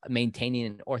even maintaining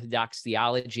an orthodox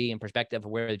theology and perspective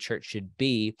of where the church should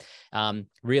be,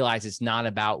 realize it's not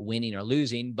about winning or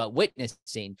losing, but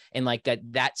witnessing. And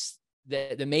that's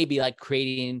maybe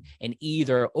creating an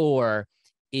either or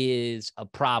is a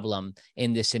problem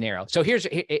in this scenario. So is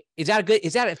that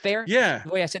a fair? Yeah. The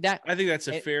way I said that? I think that's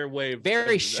a fair way.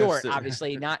 Very short,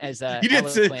 obviously, not as a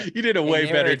you did a way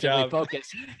better job.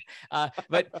 Focus.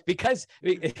 But because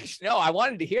I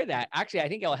wanted to hear that. Actually, I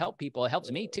think it'll help people. It helps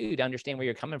me too to understand where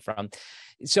you're coming from.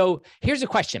 So here's a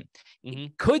question.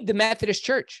 Could the Methodist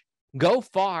Church go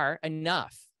far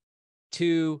enough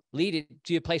to lead it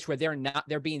to a place where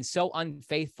they're being so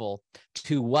unfaithful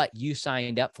to what you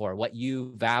signed up for, what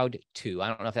you vowed to? I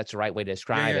don't know if that's the right way to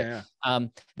describe it.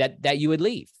 That you would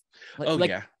leave.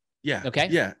 Yeah. Okay.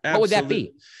 Yeah. Absolutely. What would that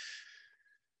be?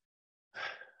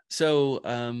 So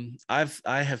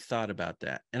I have thought about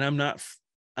that, and I'm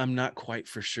not quite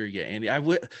for sure yet, Andy. I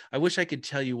wish I could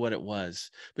tell you what it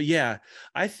was, but yeah,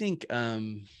 I think for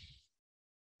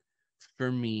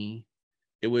me,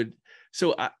 it would.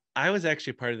 So I was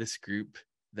actually part of this group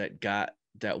that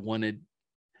wanted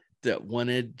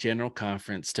General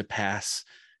Conference to pass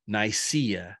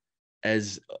Nicaea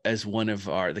as one of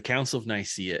the Council of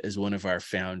Nicaea as one of our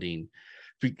founding,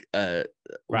 one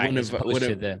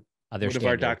of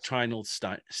our doctrinal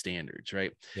standards,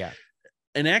 right? Yeah.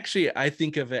 And actually, I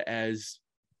think of it as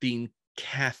being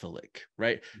Catholic,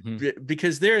 right?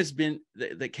 Because there has been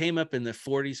that came up in the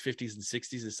 40s, 50s, and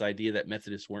 60s, this idea that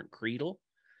Methodists weren't creedal.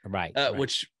 Right.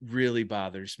 Which really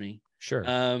bothers me. Sure.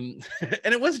 And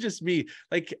it wasn't just me.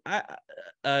 I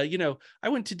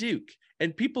went to Duke,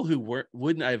 and people who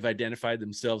wouldn't have identified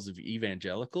themselves as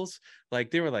evangelicals,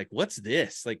 they were like, "What's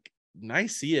this?"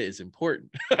 Nicaea is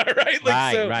important, right?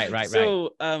 Right.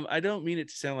 So, I don't mean it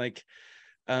to sound like,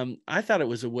 I thought it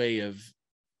was a way of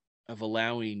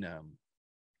allowing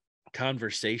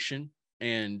conversation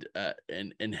and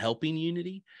helping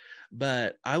unity.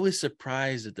 But I was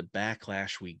surprised at the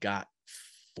backlash we got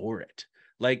for it,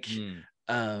 and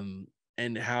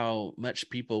how much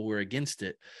people were against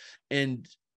it. And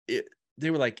they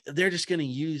were like, they're just going to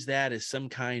use that as some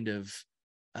kind of,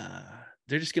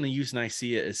 they're just going to use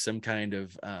Nicaea as some kind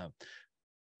of,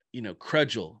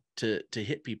 crudgel to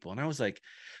hit people. And I was like,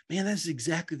 man, that's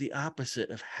exactly the opposite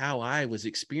of how I was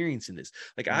experiencing this.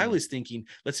 I was thinking,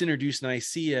 let's introduce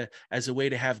Nicaea as a way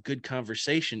to have good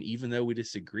conversation, even though we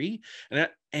disagree.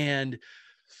 And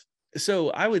So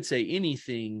I would say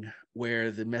anything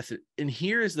where the method, and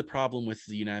here is the problem with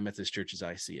the United Methodist Church as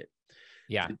I see it.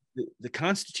 Yeah. The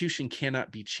Constitution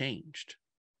cannot be changed,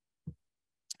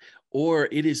 or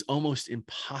it is almost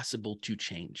impossible to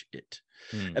change it.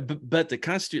 But the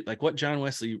Constitution, like what John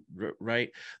Wesley wrote,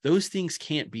 those things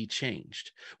can't be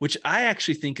changed, which I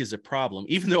actually think is a problem.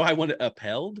 Even though I want it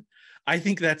upheld, I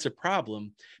think that's a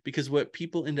problem, because what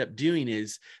people end up doing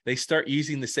is they start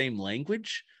using the same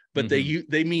language, but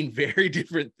they mean very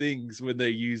different things when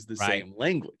they use the same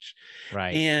language.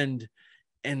 Right.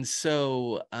 And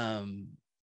so,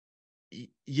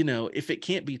 you know, if it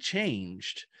can't be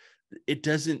changed, it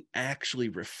doesn't actually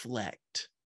reflect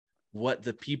what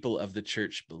the people of the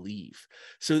church believe.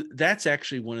 So that's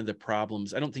actually one of the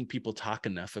problems. I don't think people talk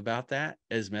enough about that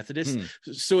as Methodists.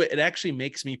 So it actually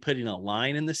makes me putting a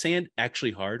line in the sand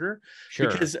actually harder.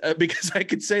 Sure. Because I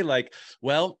could say, like,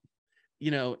 well,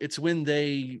 you know, it's when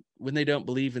they don't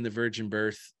believe in the virgin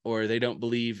birth, or they don't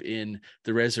believe in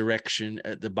the resurrection,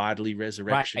 the bodily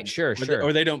resurrection. Right. Sure.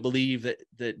 Or they don't believe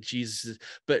that Jesus is,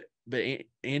 but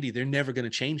Andy, they're never going to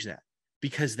change that,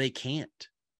 because they can't.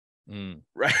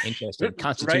 Right. Interesting.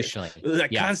 Constitutionally. Right?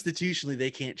 Like, constitutionally, they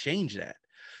can't change that.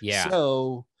 Yeah.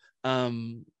 So,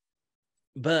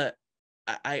 but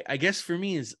I guess for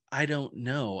me is, I don't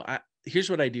know. Here's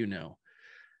what I do know.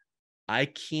 I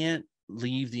can't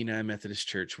leave the United Methodist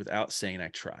Church without saying I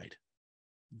tried.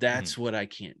 That's what I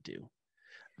can't do.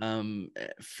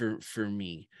 For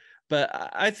me. But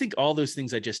I think all those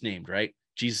things I just named, right?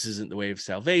 Jesus isn't the way of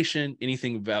salvation,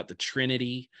 anything about the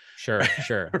Trinity. Sure.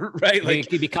 Right.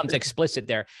 Like, it becomes explicit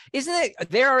there. Isn't it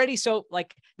there already? So,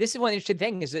 like, this is one interesting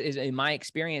thing is in my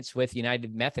experience with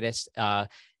United Methodist,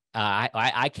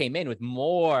 I came in with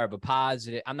more of a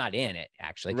positive. I'm not in it,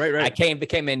 actually. Right. I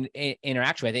became in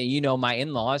interaction with it. You know, my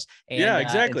in-laws and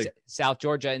exactly. in South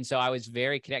Georgia. And so I was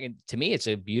very connected. To me, it's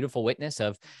a beautiful witness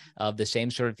of the same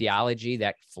sort of theology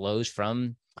that flows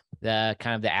from the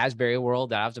kind of the Asbury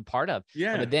world that I was a part of.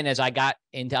 Yeah. But then as I got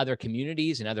into other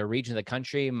communities and other regions of the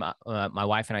country, my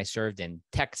wife and I served in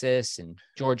Texas and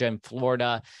Georgia and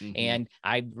Florida. And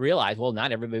I realized, well,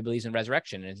 not everybody believes in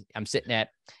resurrection. And I'm sitting at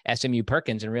SMU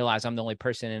Perkins and realize I'm the only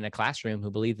person in a classroom who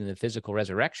believes in the physical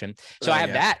resurrection. So I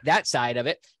have that side of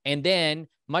it. And then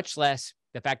much less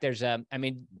the fact there's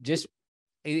just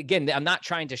again, I'm not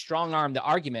trying to strong arm the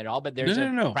argument at all, but there's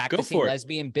a practicing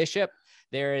lesbian bishop.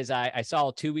 There is, I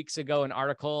saw 2 weeks ago an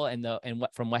article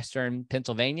from Western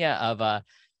Pennsylvania of a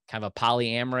kind of a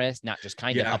polyamorous, not just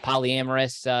kind of a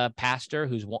polyamorous pastor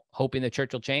who's hoping the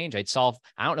church will change. I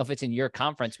don't know if it's in your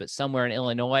conference, but somewhere in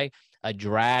Illinois, a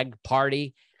drag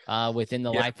party within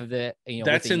the life of the, that's with the in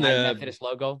United the Methodist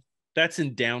logo. That's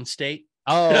in downstate.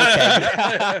 Oh,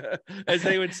 okay. As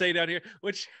they would say down here,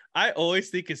 which I always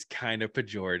think is kind of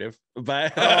pejorative,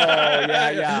 but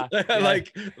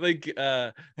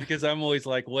because I'm always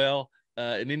like, well,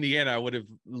 in Indiana, I would have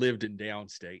lived in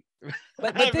downstate.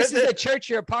 But this is the church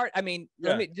you're a part. I mean,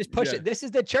 let me just push it. This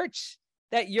is the church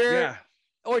that you're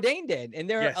ordained in, and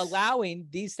they're allowing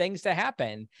these things to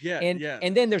happen.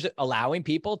 And then there's allowing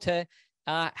people to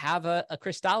have a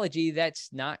Christology that's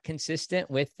not consistent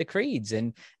with the creeds.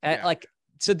 And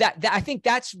so that I think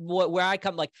that's where I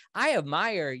come. Like, I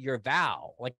admire your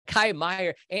vow. Like, I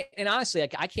admire, and honestly,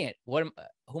 like, I can't,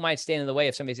 who might stand in the way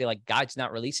if somebody say, like, God's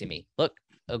not releasing me? Look,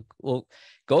 well,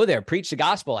 go there, preach the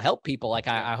gospel, help people. Like,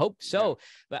 I hope so.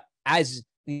 But as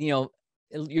your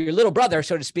little brother,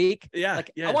 so to speak, I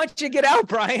want you to get out,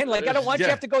 Brian. Like, I don't want you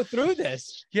to have to go through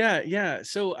this. Yeah.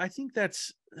 So I think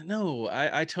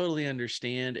I totally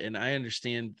understand. And I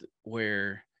understand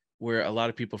where a lot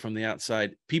of people from the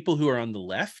outside, people who are on the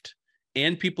left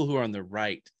and people who are on the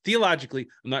right, theologically,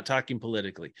 I'm not talking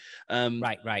politically.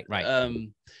 Right.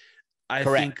 I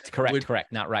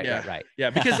correct. Not right. Right.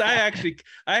 Yeah, because I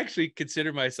actually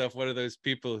consider myself one of those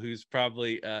people who's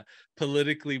probably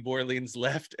politically more leans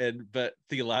left but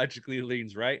theologically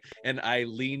leans right, and I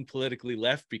lean politically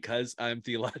left because I'm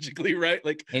theologically right.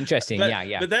 Like, interesting.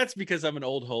 But that's because I'm an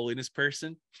old holiness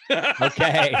person.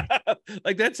 Okay.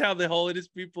 Like, that's how the holiness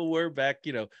people were back,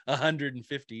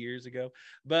 150 years ago.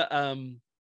 But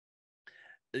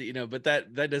but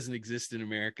that doesn't exist in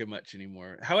America much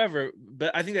anymore. However,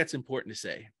 but I think that's important to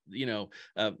say,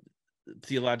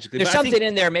 theologically. There's something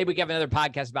in there. Maybe we can have another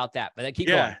podcast about that, but keep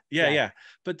going. Yeah.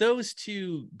 But those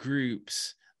two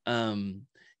groups, I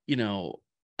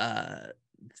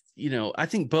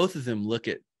think both of them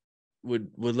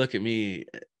would look at me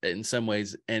in some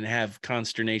ways and have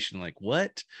consternation, like,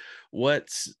 what's,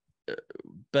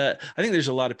 but I think there's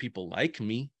a lot of people like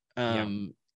me.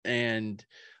 And,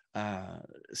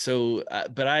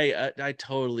 but I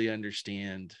totally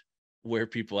understand where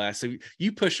people ask. So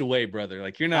you push away, brother.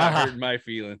 Like, you're not hurting my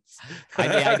feelings.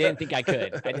 I didn't think I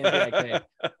could.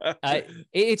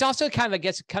 It's also kind of, I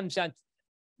guess, it comes down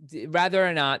to whether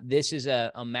or not this is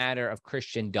a matter of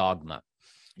Christian dogma.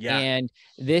 Yeah. And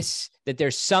that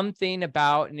there's something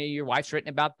about, your wife's written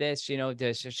about this, to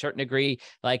a certain degree,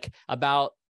 like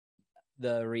about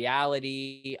the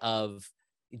reality of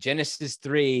Genesis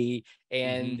 3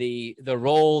 and the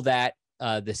role that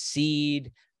the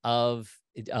seed of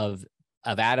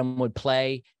Adam would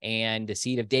play and the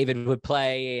seed of David would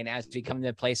play. And as we come to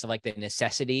the place of like the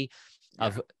necessity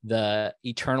of the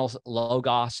eternal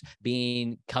Logos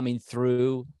coming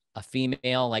through a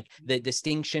female, like the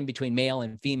distinction between male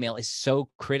and female is so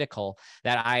critical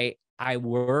that I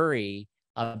worry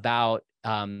about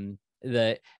to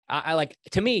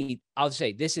me, I'll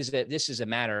say this is a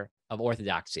matter of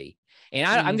orthodoxy. And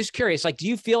I'm just curious, like, do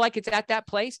you feel like it's at that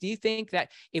place? Do you think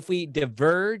that if we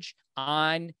diverge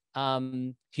on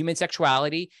human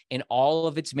sexuality in all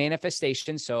of its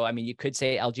manifestations, so I mean, you could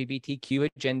say LGBTQ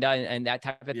agenda and that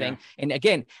type of thing. And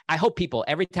again, I hope people,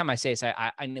 every time I say this,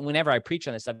 I whenever I preach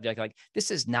on this subject, like, this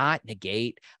does not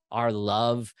negate our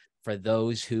love for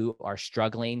those who are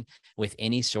struggling with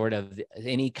any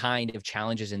kind of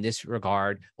challenges in this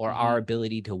regard, or our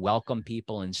ability to welcome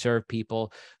people and serve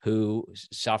people who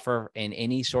suffer in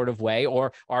any sort of way,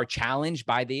 or are challenged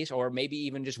by these, or maybe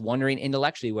even just wondering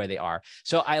intellectually where they are.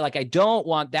 So I don't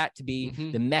want that to be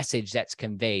the message that's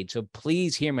conveyed. So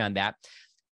please hear me on that.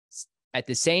 At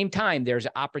the same time, there's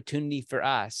an opportunity for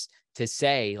us to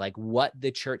say, like, what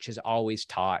the church has always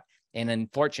taught. And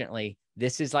unfortunately,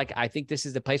 I think this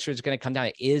is the place where it's going to come down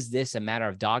to, is this a matter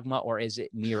of dogma or is it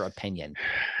mere opinion?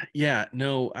 Yeah,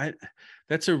 no,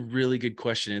 that's a really good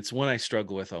question. It's one I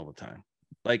struggle with all the time.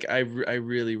 Like, I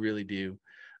really, really do.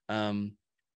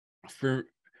 For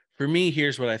me,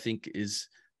 here's what I think is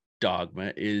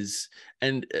dogma is,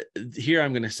 and here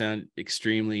I'm going to sound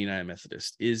extremely United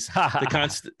Methodist, is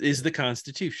the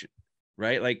Constitution.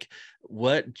 Right? Like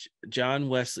what John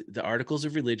Wesley, the Articles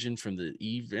of Religion from the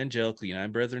Evangelical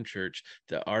United Brethren Church,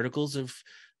 the Articles of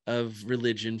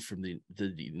Religion from the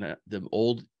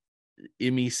old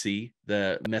MEC,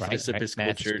 the Methodist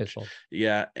Episcopal Church.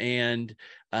 Yeah. And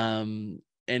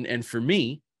for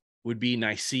me would be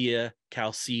Nicaea,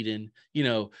 Chalcedon,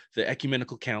 the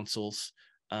ecumenical councils.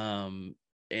 Those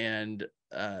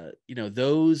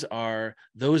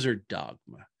are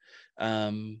dogma.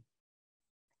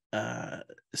 I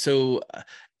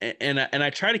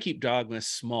try to keep dogma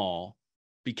small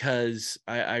because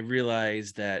I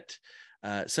realize that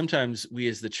sometimes we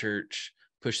as the church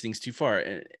push things too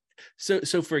far.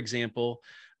 So for example,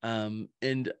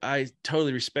 and I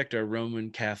totally respect our Roman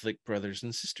Catholic brothers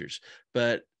and sisters,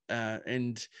 but I've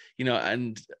been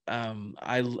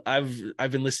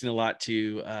listening a lot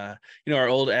to our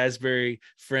old Asbury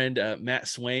friend Matt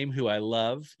Swaim, who I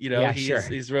love.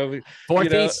 He's Roman.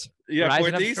 Fourth East,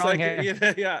 like,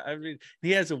 I mean,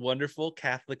 he has a wonderful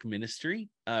Catholic ministry,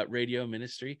 radio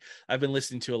ministry. I've been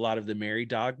listening to a lot of the Mary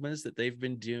dogmas that they've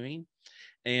been doing,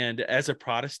 and as a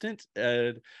Protestant,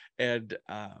 and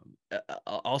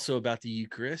also about the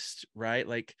Eucharist, right?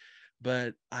 Like,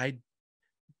 but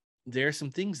there are some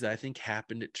things that I think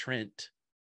happened at Trent,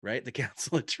 right? The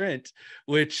Council of Trent,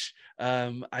 which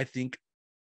I think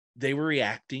they were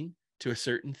reacting to a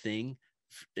certain thing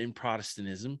in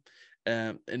Protestantism,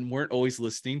 and weren't always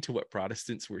listening to what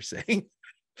Protestants were saying,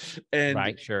 and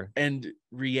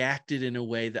reacted in a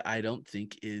way that I don't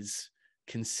think is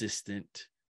consistent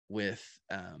with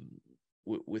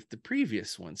the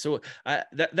previous one. So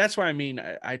that's why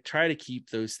I try to keep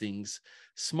those things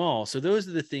small. So those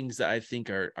are the things that I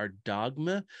think are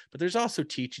dogma, but there's also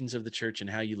teachings of the church and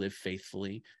how you live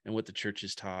faithfully and what the church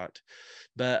has taught.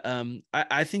 But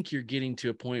I think you're getting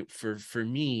to a point for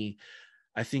me,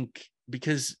 I think,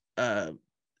 because I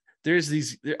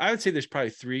would say there's probably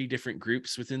three different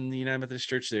groups within the United Methodist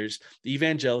Church. There's the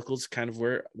evangelicals, kind of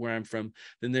where I'm from.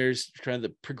 Then there's kind of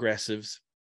the progressives.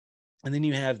 And then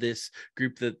you have this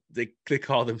group that they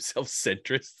call themselves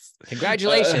centrists.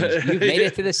 Congratulations. You've made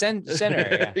it to the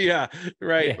center. Yeah,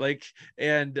 right. Yeah. Like,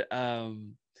 and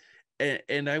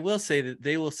I will say that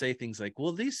they will say things like,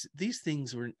 well, these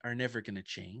things are never going to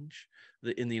change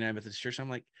in the United Methodist Church. I'm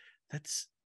like, that's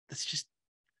just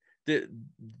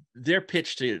their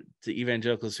pitch to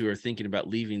evangelicals who are thinking about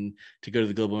leaving to go to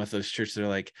the Global Methodist Church. They're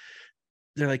like,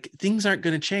 things aren't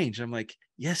going to change. I'm like,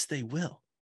 yes, they will.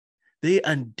 They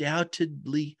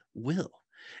undoubtedly will.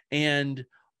 And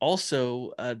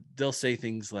also they'll say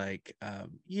things like,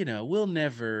 we'll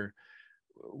never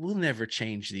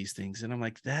change these things. And I'm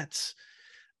like, that's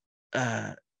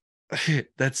a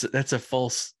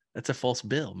false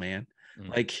bill, man.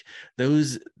 Like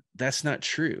that's not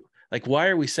true. Like, why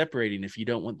are we separating if you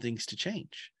don't want things to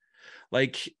change?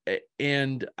 Like,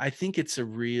 and I think it's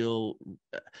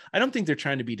I don't think they're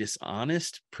trying to be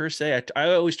dishonest per se.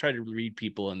 I always try to read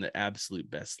people in the absolute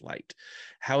best light.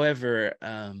 However,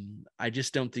 I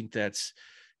just don't think that's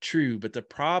true. But the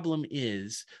problem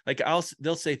is, like,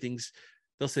 they'll say things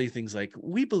like,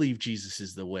 we believe Jesus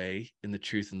is the way and the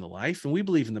truth and the life, and we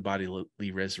believe in the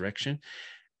bodily resurrection.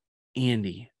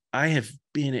 Andy, I have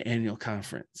been at annual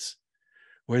conference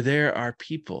where there are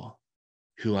people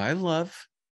who I love,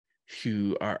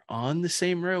 who are on the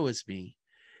same row as me,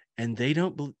 and they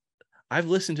don't I've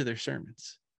listened to their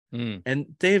sermons, and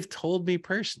they've told me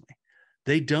personally,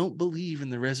 they don't believe in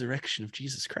the resurrection of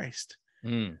Jesus Christ.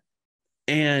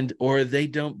 Or they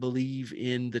don't believe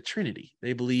in the Trinity.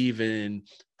 They believe in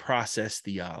process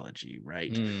theology,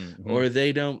 right? Or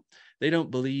they don't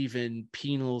believe in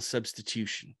penal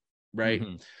substitution, right?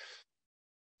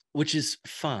 Which is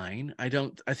fine. I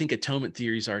think atonement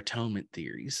theories are atonement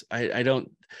theories.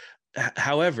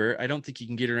 However, I don't think you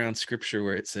can get around scripture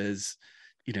where it says,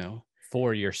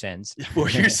 for your sins,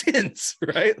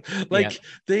 right? Like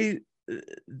they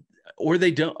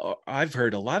don't. I've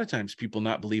heard a lot of times people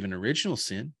not believe in original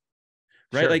sin,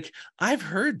 right? Sure. Like, I've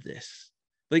heard this.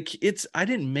 Like, I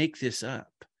didn't make this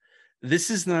up. This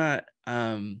is not.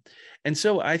 And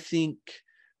so I think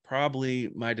probably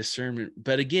my discernment,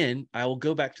 but again, I will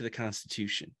go back to the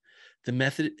Constitution. The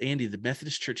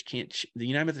Methodist Church the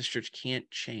United Methodist Church can't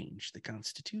change the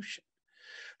Constitution.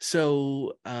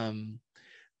 So,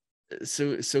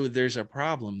 so there's a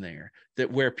problem there,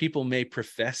 that where people may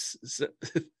profess,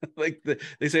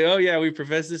 they say, oh yeah, we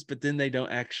profess this, but then they don't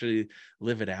actually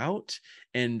live it out.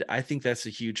 And I think that's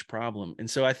a huge problem. And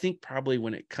so I think probably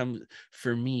when it comes,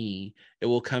 for me, it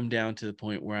will come down to the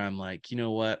point where I'm like, you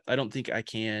know what, I don't think I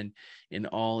can in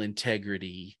all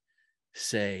integrity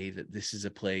say that this is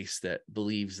a place that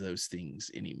believes those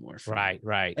things anymore.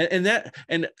 Right.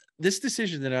 And this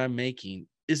decision that I'm making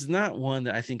is not one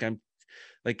that I think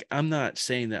I'm not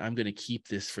saying that I'm going to keep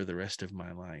this for the rest of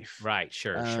my life. Right.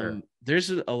 Sure. There's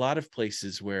a lot of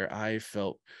places where I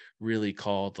felt really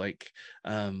called, like,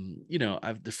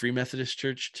 the Free Methodist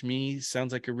Church to me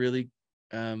sounds like a really,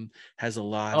 has a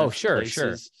lot of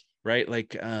places, right?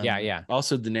 Like,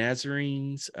 also the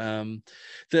Nazarenes,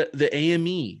 the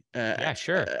AME,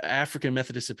 African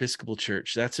Methodist Episcopal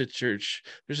Church. That's a church.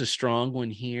 There's a strong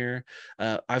one here.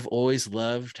 I've always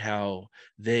loved how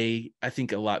I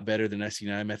think a lot better than us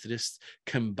United Methodists,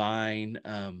 combine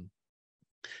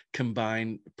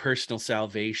personal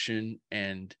salvation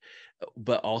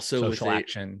but also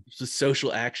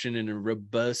social action and a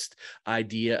robust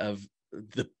idea of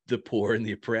the poor and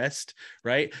the oppressed,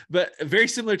 right? But very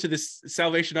similar to this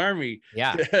Salvation Army.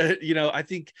 I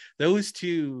think those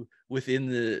two within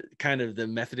the kind of the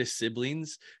Methodist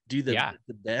siblings do the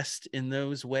best in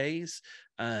those ways.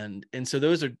 And so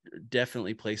those are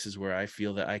definitely places where I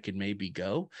feel that I could maybe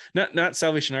go. Not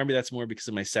Salvation Army, that's more because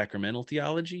of my sacramental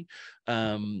theology.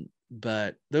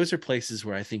 But those are places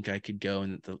where I think I could go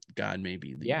and that God may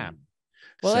be leading. Yeah.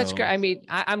 Well, that's great. I mean,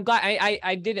 I'm glad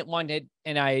I didn't want it,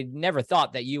 and I never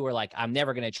thought that you were like, I'm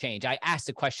never going to change. I asked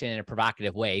the question in a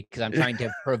provocative way because I'm trying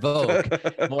to provoke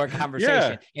more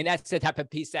conversation. And that's the type of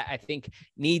piece that I think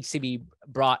needs to be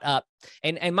brought up.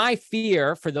 And my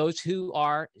fear for those who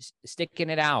are sticking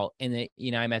it out in the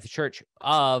United Methodist Church,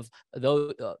 of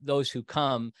those who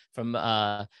come from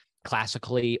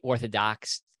classically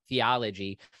Orthodox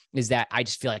theology, is that I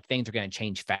just feel like things are going to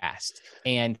change fast.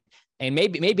 And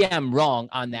maybe I'm wrong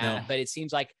on that, but it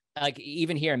seems like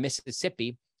even here in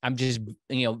Mississippi, I'm just,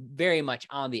 very much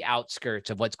on the outskirts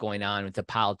of what's going on with the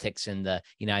politics in the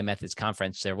United Methodist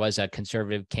Conference. There was a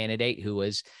conservative candidate who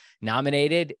was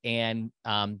nominated and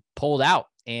pulled out,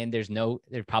 and there's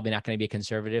probably not going to be a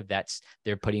conservative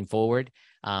they're putting forward.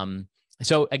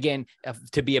 So again,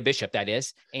 to be a bishop, that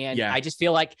is. And I just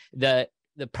feel like the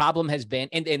problem has been,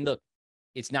 and look,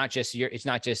 it's not just the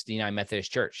United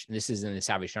Methodist Church. This is in the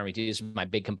Salvation Army too. This is my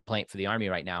big complaint for the Army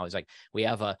right now, is like, we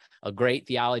have a great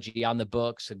theology on the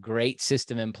books, a great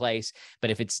system in place,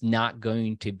 but if it's not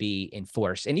going to be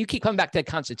enforced, and you keep coming back to the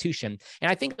Constitution,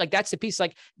 and I think like that's the piece,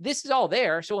 like this is all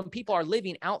there. So when people are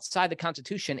living outside the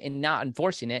Constitution and not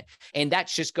enforcing it, and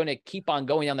that's just going to keep on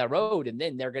going down that road, and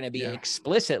then they're going to be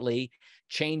explicitly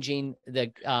changing the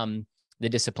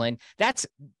discipline. That's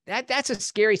a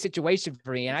scary situation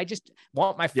for me. And I just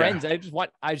want my friends, I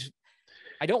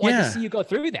don't want to see you go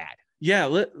through that.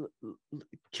 Yeah.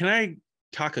 Can I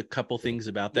talk a couple things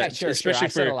about that? Yeah, sure. Especially I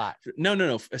said a lot.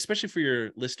 No. Especially for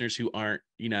your listeners who aren't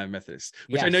United Methodists,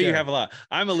 which Yeah, I know you sure. have a lot.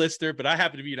 I'm a listener, but I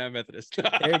happen to be United Methodist.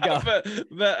 There you go.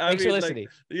 but I Thanks for mean, listening.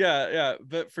 yeah.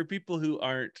 But for people who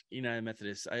aren't United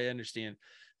Methodists, I understand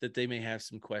that they may have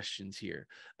some questions here.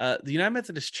 The United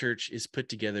Methodist Church is put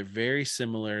together very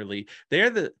similarly. They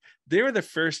were the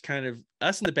first kind of,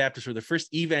 us and the Baptists were the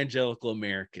first evangelical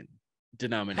American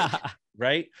denomination,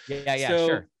 right? Yeah, So,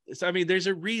 sure. So I mean, there's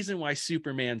a reason why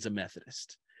Superman's a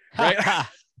Methodist, right?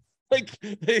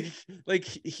 like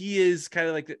he is kind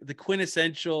of like the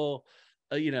quintessential,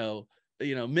 middle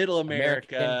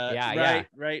America,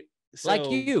 right? So, like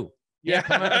you.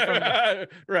 Yeah,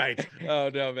 right.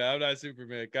 Oh no, man, I'm not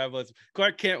Superman. God bless him.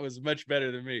 Clark Kent was much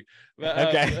better than me.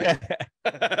 But, Okay.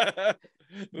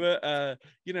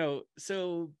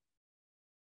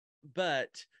 but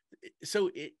so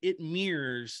it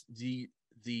mirrors the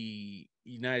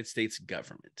United States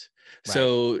government. Right.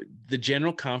 So the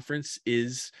General Conference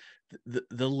is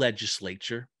the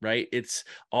legislature, right? It's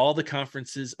all the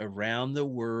conferences around the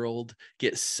world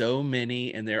get so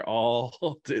many, and they all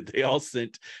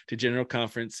sent to General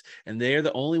Conference, and they are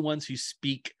the only ones who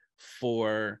speak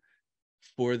for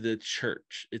the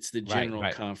church. It's the General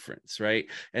Conference, right?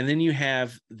 And then you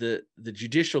have the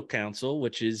Judicial Council,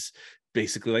 which is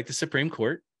basically like the Supreme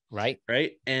Court. Right.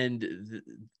 And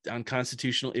on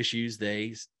constitutional issues,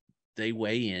 they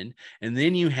weigh in. And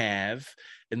then you have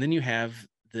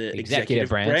the executive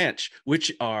branch,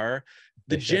 which are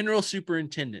the general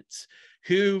superintendents,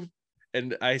 who,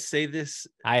 and I say this,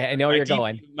 I know where you're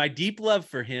going. My deep love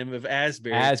for him of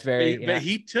Asbury, but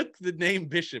he took the name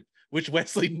bishop, which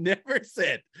Wesley never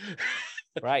said.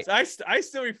 Right. So I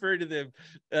still refer to them.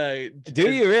 Do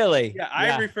you really? Yeah,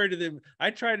 I refer to them. I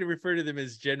try to refer to them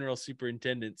as general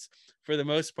superintendents for the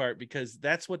most part, because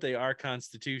that's what they are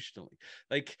constitutionally.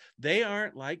 Like, they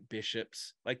aren't like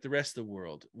bishops, like the rest of the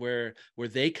world, where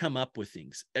they come up with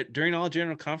things. During all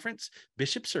General Conference,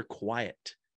 bishops are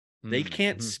quiet. They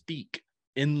can't speak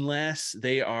unless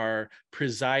they are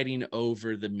presiding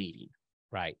over the meeting.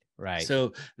 Right.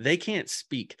 So they can't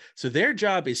speak. So their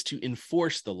job is to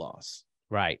enforce the laws.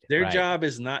 Their job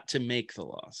is not to make the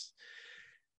laws.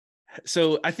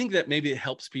 So I think that maybe it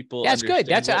helps people. That's good.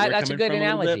 That's a good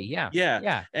analogy.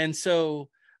 Yeah. And so,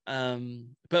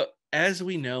 but as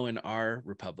we know in our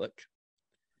republic,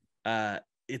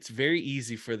 it's very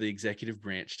easy for the executive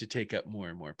branch to take up more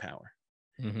and more power.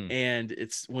 Mm-hmm. And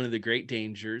it's one of the great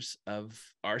dangers of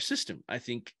our system, I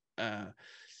think.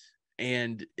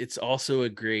 And it's also a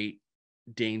great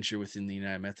danger within the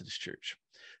United Methodist Church.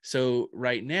 So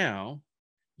right now,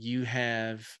 you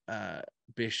have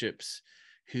bishops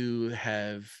who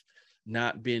have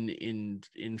not been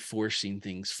enforcing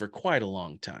things for quite a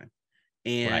long time.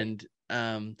 And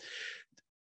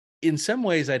in some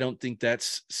ways, I don't think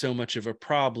that's so much of a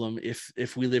problem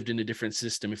if we lived in a different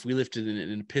system, if we lived in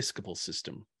an Episcopal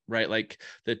system, right? Like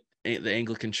the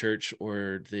Anglican Church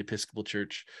or the Episcopal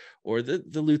Church or the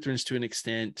Lutherans to an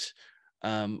extent,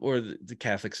 or the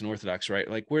Catholics and Orthodox, right?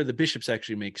 Like where the bishops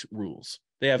actually makes rules.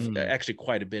 They have actually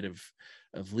quite a bit of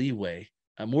leeway,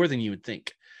 more than you would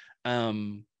think,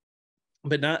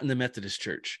 but not in the Methodist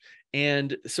Church.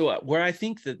 And so where I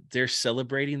think that they're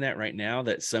celebrating that right now,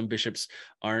 that some bishops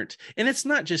aren't, and it's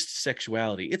not just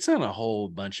sexuality, it's on a whole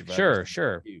bunch of other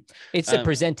Sure. It's a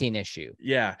presenting issue.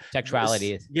 Yeah.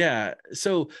 Sexuality is. Yeah.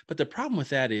 So, but the problem with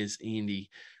that is,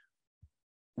 Andy,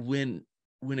 when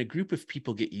a group of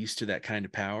people get used to that kind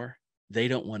of power, they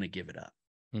don't want to give it up.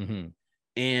 Mm-hmm.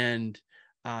 And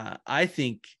I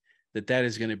think that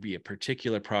is going to be a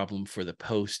particular problem for the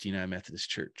post United Methodist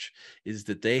Church, is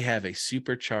that they have a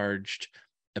supercharged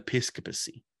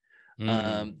episcopacy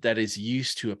that is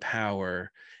used to a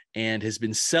power and has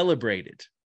been celebrated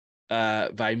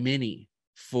by many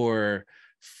for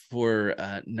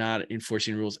not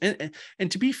enforcing rules.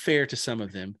 And to be fair to some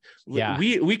of them,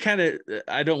 we kind of,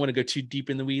 I don't want to go too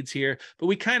deep in the weeds here, but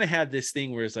we kind of had this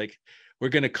thing where it's like, we're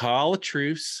going to call a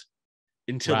truce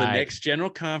until the next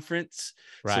General Conference.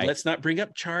 So let's not bring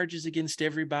up charges against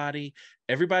everybody.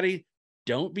 Everybody,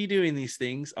 don't be doing these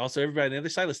things. Also, everybody on the other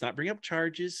side, let's not bring up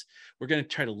charges. We're going to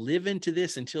try to live into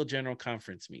this until General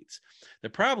Conference meets. The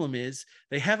problem is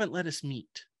they haven't let us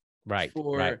meet.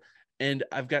 And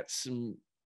I've got some,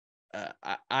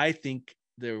 I think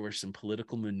there were some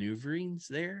political maneuverings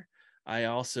there. I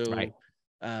also,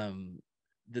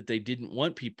 that they didn't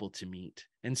want people to meet.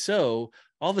 And so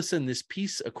all of a sudden this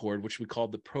peace accord, which we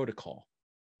called the protocol,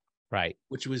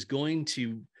 which was going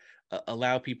to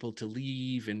allow people to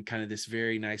leave and kind of this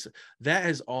very nice, that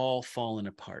has all fallen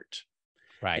apart.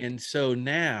 And so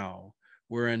now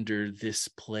we're under this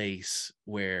place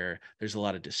where there's a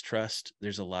lot of distrust,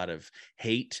 there's a lot of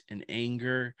hate and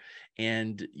anger,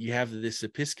 and you have this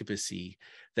episcopacy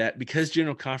that, because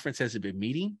General Conference hasn't been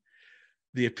meeting,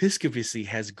 the episcopacy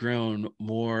has grown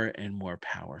more and more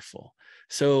powerful.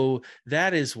 So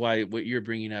that is why what you're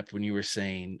bringing up when you were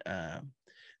saying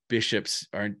bishops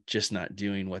aren't just not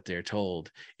doing what they're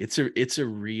told. It's a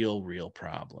real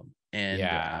problem.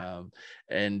 And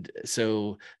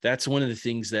so that's one of the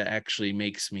things that actually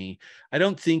makes me, I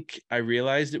don't think I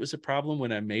realized it was a problem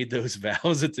when I made those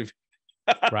vows at the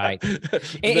right.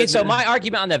 And so my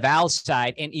argument on the vows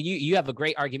side, and you have a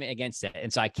great argument against it,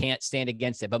 and so I can't stand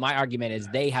against it. But my argument is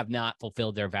they have not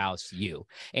fulfilled their vows to you.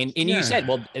 And you said,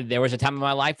 well, there was a time in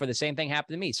my life where the same thing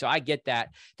happened to me. So I get that.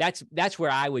 That's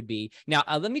where I would be. Now,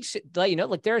 let me just let you know,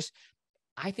 like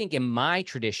I think in my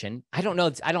tradition, I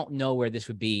don't know where this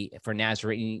would be for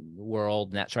Nazarene world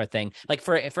and that sort of thing. Like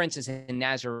for instance, in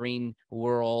Nazarene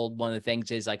world, one of the things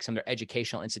is like some of their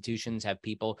educational institutions have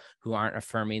people who aren't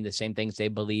affirming the same things they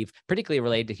believe, particularly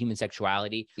related to human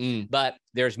sexuality. But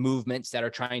there's movements that are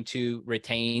trying to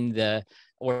retain the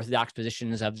orthodox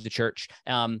positions of the church.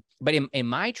 But in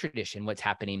my tradition, what's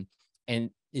happening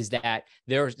is that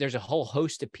there's a whole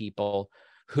host of people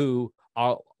who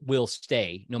will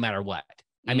stay no matter what.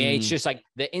 I mean, it's just like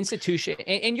the institution,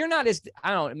 and you're not as,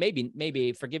 I don't know,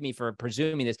 maybe forgive me for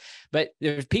presuming this, but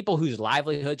there's people whose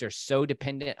livelihoods are so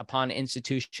dependent upon an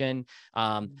institution.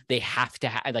 They have to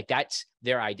have, like, that's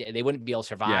their idea. They wouldn't be able to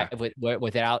survive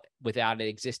without it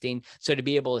existing. So to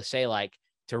be able to say, like,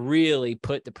 to really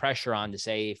put the pressure on to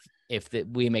say, if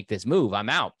we make this move, I'm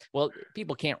out. Well,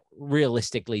 people can't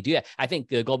realistically do that. I think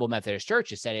the Global Methodist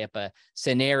Church is setting up a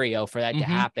scenario for that to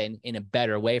happen in a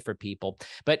better way for people.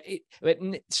 But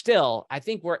still, I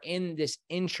think we're in this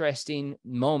interesting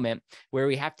moment where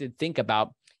we have to think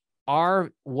about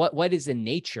what is the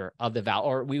nature of the vow,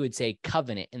 or we would say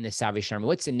covenant in the Salvation Army.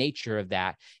 What's the nature of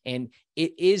that? And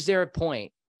is there a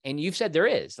point? And you've said there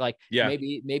is, like,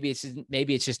 maybe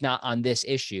it's just not on this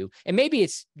issue, and maybe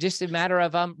it's just a matter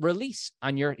of release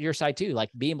on your side too, like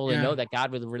being able to know that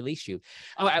God will release you.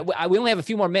 We only have a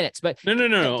few more minutes, but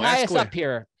no, tie us up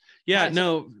here.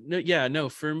 No.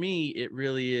 For me, it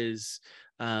really is.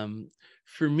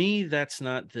 For me, that's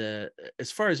not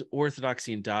as far as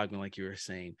orthodoxy and dogma, like you were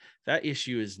saying, that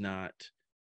issue is not.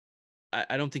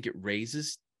 I don't think it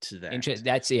raises to that. That's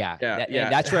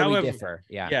that's where we differ.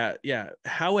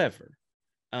 However,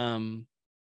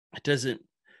 it doesn't.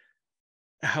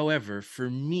 However, for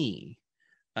me,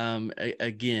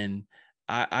 again,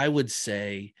 I would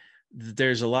say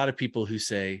there's a lot of people who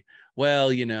say, well,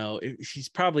 he's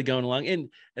probably going along, and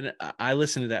I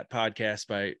listened to that podcast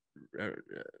by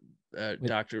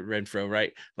Dr. Renfro,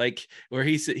 right? Like, where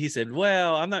he said,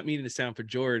 well, I'm not meaning to sound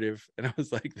pejorative. And I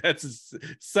was like,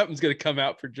 something's going to come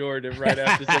out pejorative right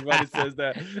after somebody says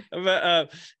that.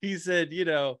 But he said,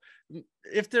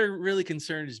 if they're really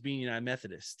concerned as being United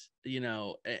Methodist,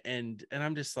 and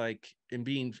I'm just like,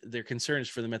 their concerns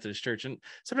for the Methodist Church. And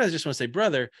sometimes I just want to say,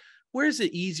 brother, where's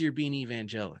it easier being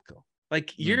evangelical?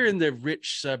 Like, you're in the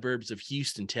rich suburbs of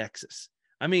Houston, Texas.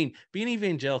 I mean, being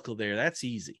evangelical there, that's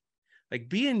easy. Like,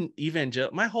 being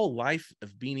evangelical, my whole life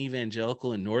of being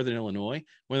evangelical in Northern Illinois,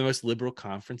 one of the most liberal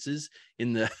conferences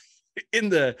in the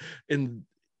world,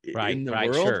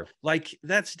 sure. Like,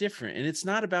 that's different. And it's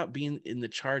not about being in the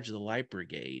charge of the light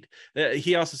brigade.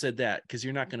 He also said that because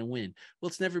you're not going to win. Well,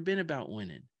 it's never been about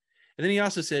winning. And then he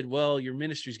also said, well, your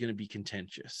ministry is going to be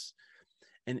contentious.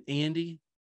 And Andy,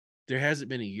 there hasn't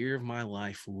been a year of my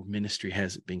life where ministry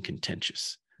hasn't been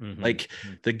contentious. Like,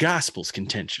 the gospel's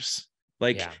contentious.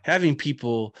 Like, having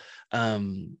people,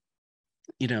 having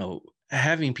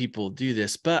people do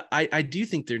this. But I do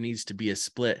think there needs to be a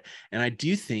split. And I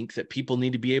do think that people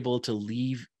need to be able to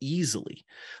leave easily.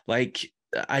 Like,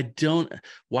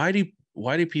 why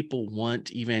do people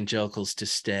want evangelicals to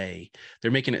stay?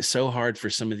 They're making it so hard for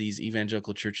some of these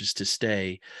evangelical churches to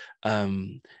stay.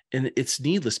 And it's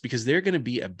needless, because they're going to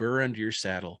be a burr under your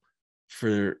saddle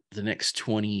for the next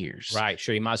 20 years. Right.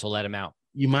 Sure. You might as well let them out.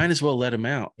 You might as well let them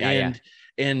out.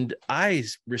 And I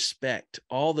respect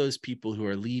all those people who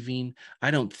are leaving.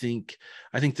 I think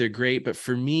they're great. But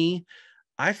for me,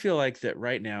 I feel like that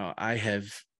right now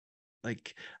I've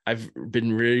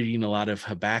been reading a lot of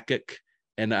Habakkuk,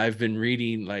 and I've been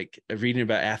reading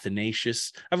about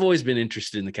Athanasius. I've always been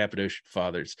interested in the Cappadocian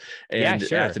Fathers and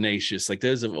Athanasius. Like,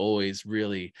 those have always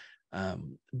really,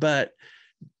 but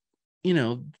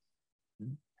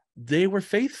they were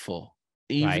faithful.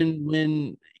 Even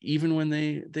when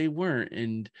they weren't,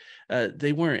 and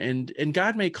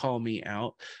God may call me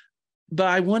out, but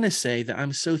I want to say that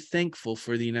I'm so thankful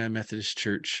for the United Methodist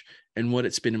Church and what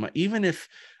it's been in my, even if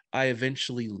I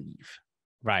eventually leave.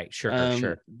 Right. Sure.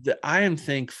 I am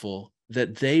thankful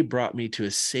that they brought me to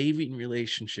a saving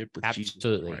relationship with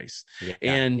Jesus Christ.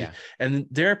 Yeah. And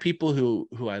there are people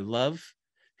who I love,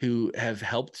 who have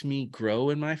helped me grow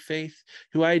in my faith,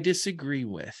 who I disagree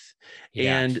with.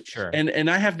 And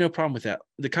I have no problem with that.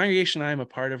 The congregation I am a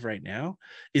part of right now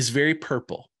is very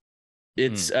purple.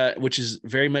 It's which is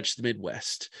very much the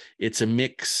Midwest. It's a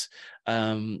mix.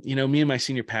 Me and my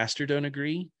senior pastor don't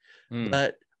agree,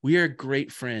 but we are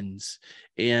great friends,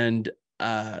 and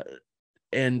I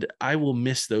will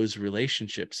miss those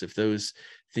relationships if those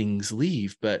things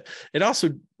leave. But it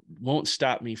also won't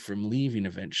stop me from leaving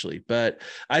eventually. But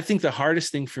I think the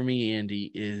hardest thing for me,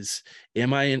 Andy, is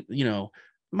my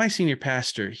senior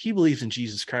pastor, he believes in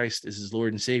Jesus Christ as his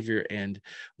Lord and Savior and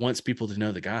wants people to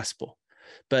know the gospel.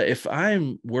 But if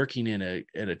I'm working in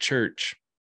a church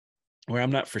where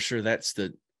I'm not for sure that's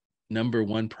the number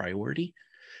one priority,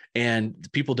 and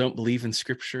people don't believe in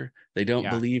scripture, they don't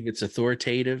believe it's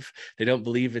authoritative, they don't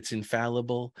believe it's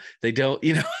infallible, they don't,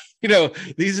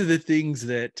 these are the things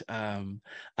that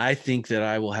I think that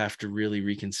I will have to really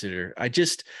reconsider. I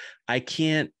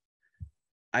can't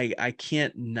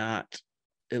not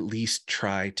at least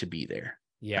try to be there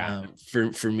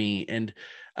for me. And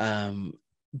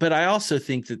but I also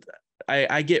think that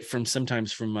I get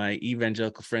sometimes from my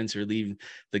evangelical friends who are leaving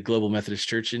the Global Methodist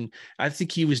Church, and I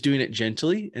think he was doing it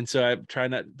gently. And so I try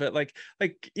not, but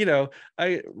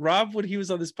Rob, when he was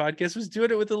on this podcast, was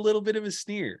doing it with a little bit of a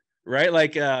sneer, right?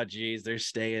 Like, oh geez, they're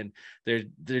staying, they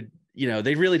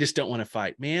really just don't want to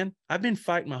fight. Man, I've been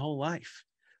fighting my whole life.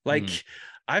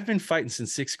 I've been fighting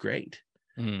since 6th grade.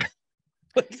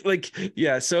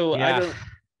 So I don't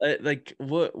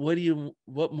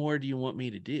what more do you want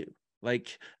me to do?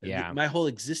 My whole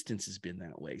existence has been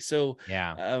that way. So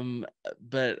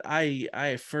but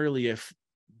I firmly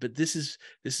but this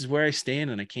is where I stand,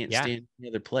 and I can't stand any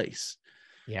other place.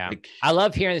 I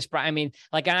love hearing this, Brian. I mean,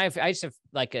 I just have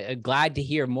glad to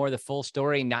hear more of the full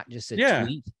story, not just a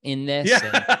tweet in this.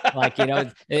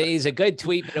 And, it's a good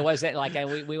tweet, but it wasn't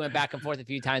we went back and forth a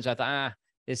few times. So I thought,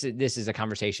 this is a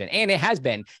conversation, and it has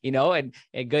been,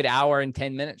 a good hour and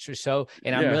 10 minutes or so.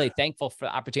 And I'm really thankful for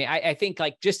the opportunity. I think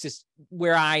just as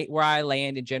where I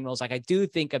land in general is I do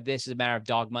think of this as a matter of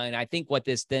dogma. And I think what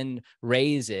this then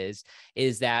raises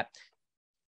is that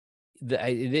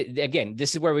again,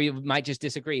 this is where we might just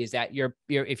disagree, is that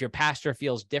if your pastor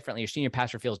feels differently, your senior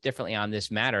pastor feels differently on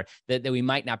this matter, that we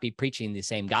might not be preaching the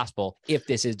same gospel if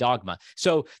this is dogma.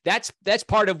 So that's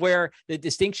part of where the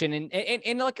distinction,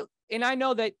 and I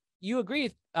know that you agree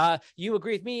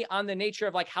with me on the nature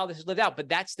of how this is lived out, but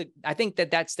I think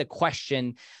that's the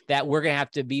question that we're going to have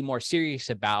to be more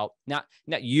serious about. Not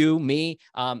you, me.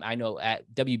 I know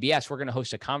at WBS, we're going to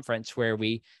host a conference where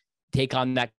we take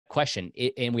on that question.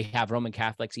 And we have Roman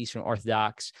Catholics, Eastern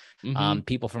Orthodox,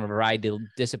 people from a variety of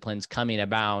disciplines coming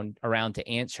around to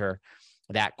answer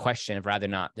that question of whether or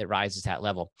not that rises to that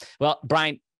level. Well,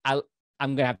 Brian, I'm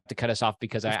going to have to cut us off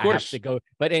because I have to go.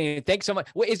 But anyway, thanks so much.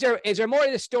 Is there more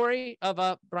to the story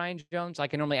of Brian Jones? I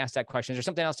can normally ask that question. Is there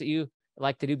something else that you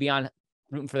like to do beyond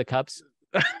rooting for the Cubs?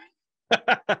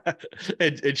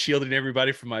 and shielding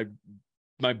everybody from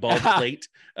my bald plate.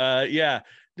 I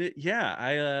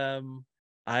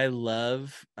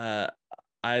love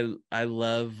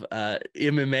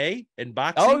MMA and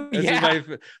boxing.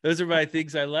 Those are my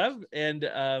things I love. And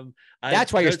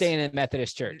that's why you're staying in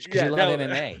Methodist Church, because you love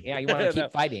MMA. Yeah, you want to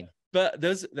keep fighting. But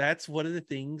that's one of the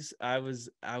things I was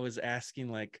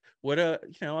asking,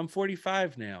 I'm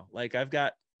 45 now. I've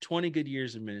got 20 good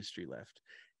years of ministry left.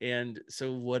 And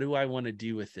so what do I want to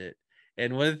do with it?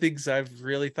 And one of the things I've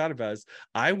really thought about is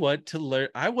I want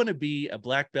to be a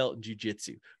black belt in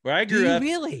jiu-jitsu. Where I grew up,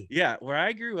 really? Yeah, where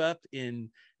I grew up in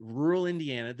rural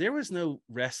Indiana, there was no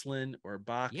wrestling or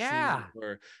boxing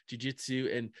or jiu-jitsu,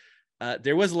 and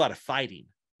there was a lot of fighting.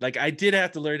 I did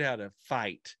have to learn how to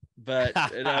fight, but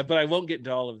I won't get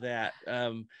into all of that.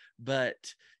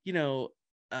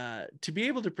 To be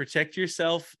able to protect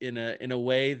yourself in a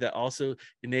way that also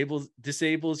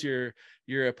disables your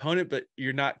opponent, but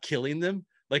you're not killing them.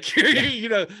 You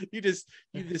just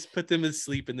put them to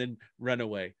sleep and then run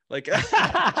away.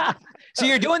 So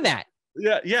you're doing that.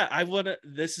 Yeah. I want to.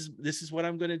 This is what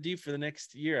I'm going to do for the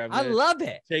next year. I love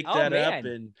it. Take that up,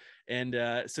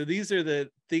 and so these are the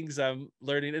things I'm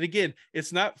learning. And again,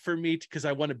 it's not for me because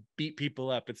I want to beat people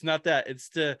up. It's not that. It's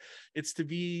to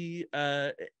be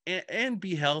and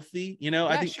be healthy.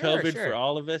 I think COVID for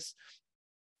all of us,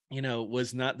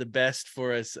 was not the best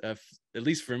for us, at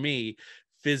least for me,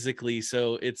 physically.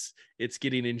 So it's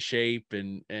getting in shape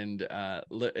and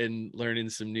learning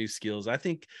some new skills. I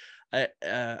think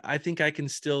I think I can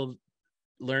still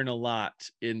learn a lot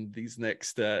in these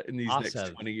next next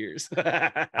 20 years.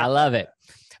 I love it.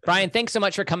 Brian, thanks so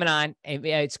much for coming on.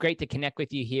 It's great to connect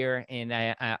with you here. And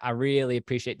I really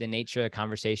appreciate the nature of the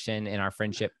conversation and our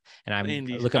friendship. And I'm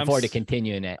looking forward to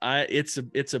continuing it.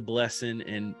 It's a blessing,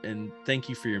 and thank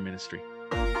you for your ministry.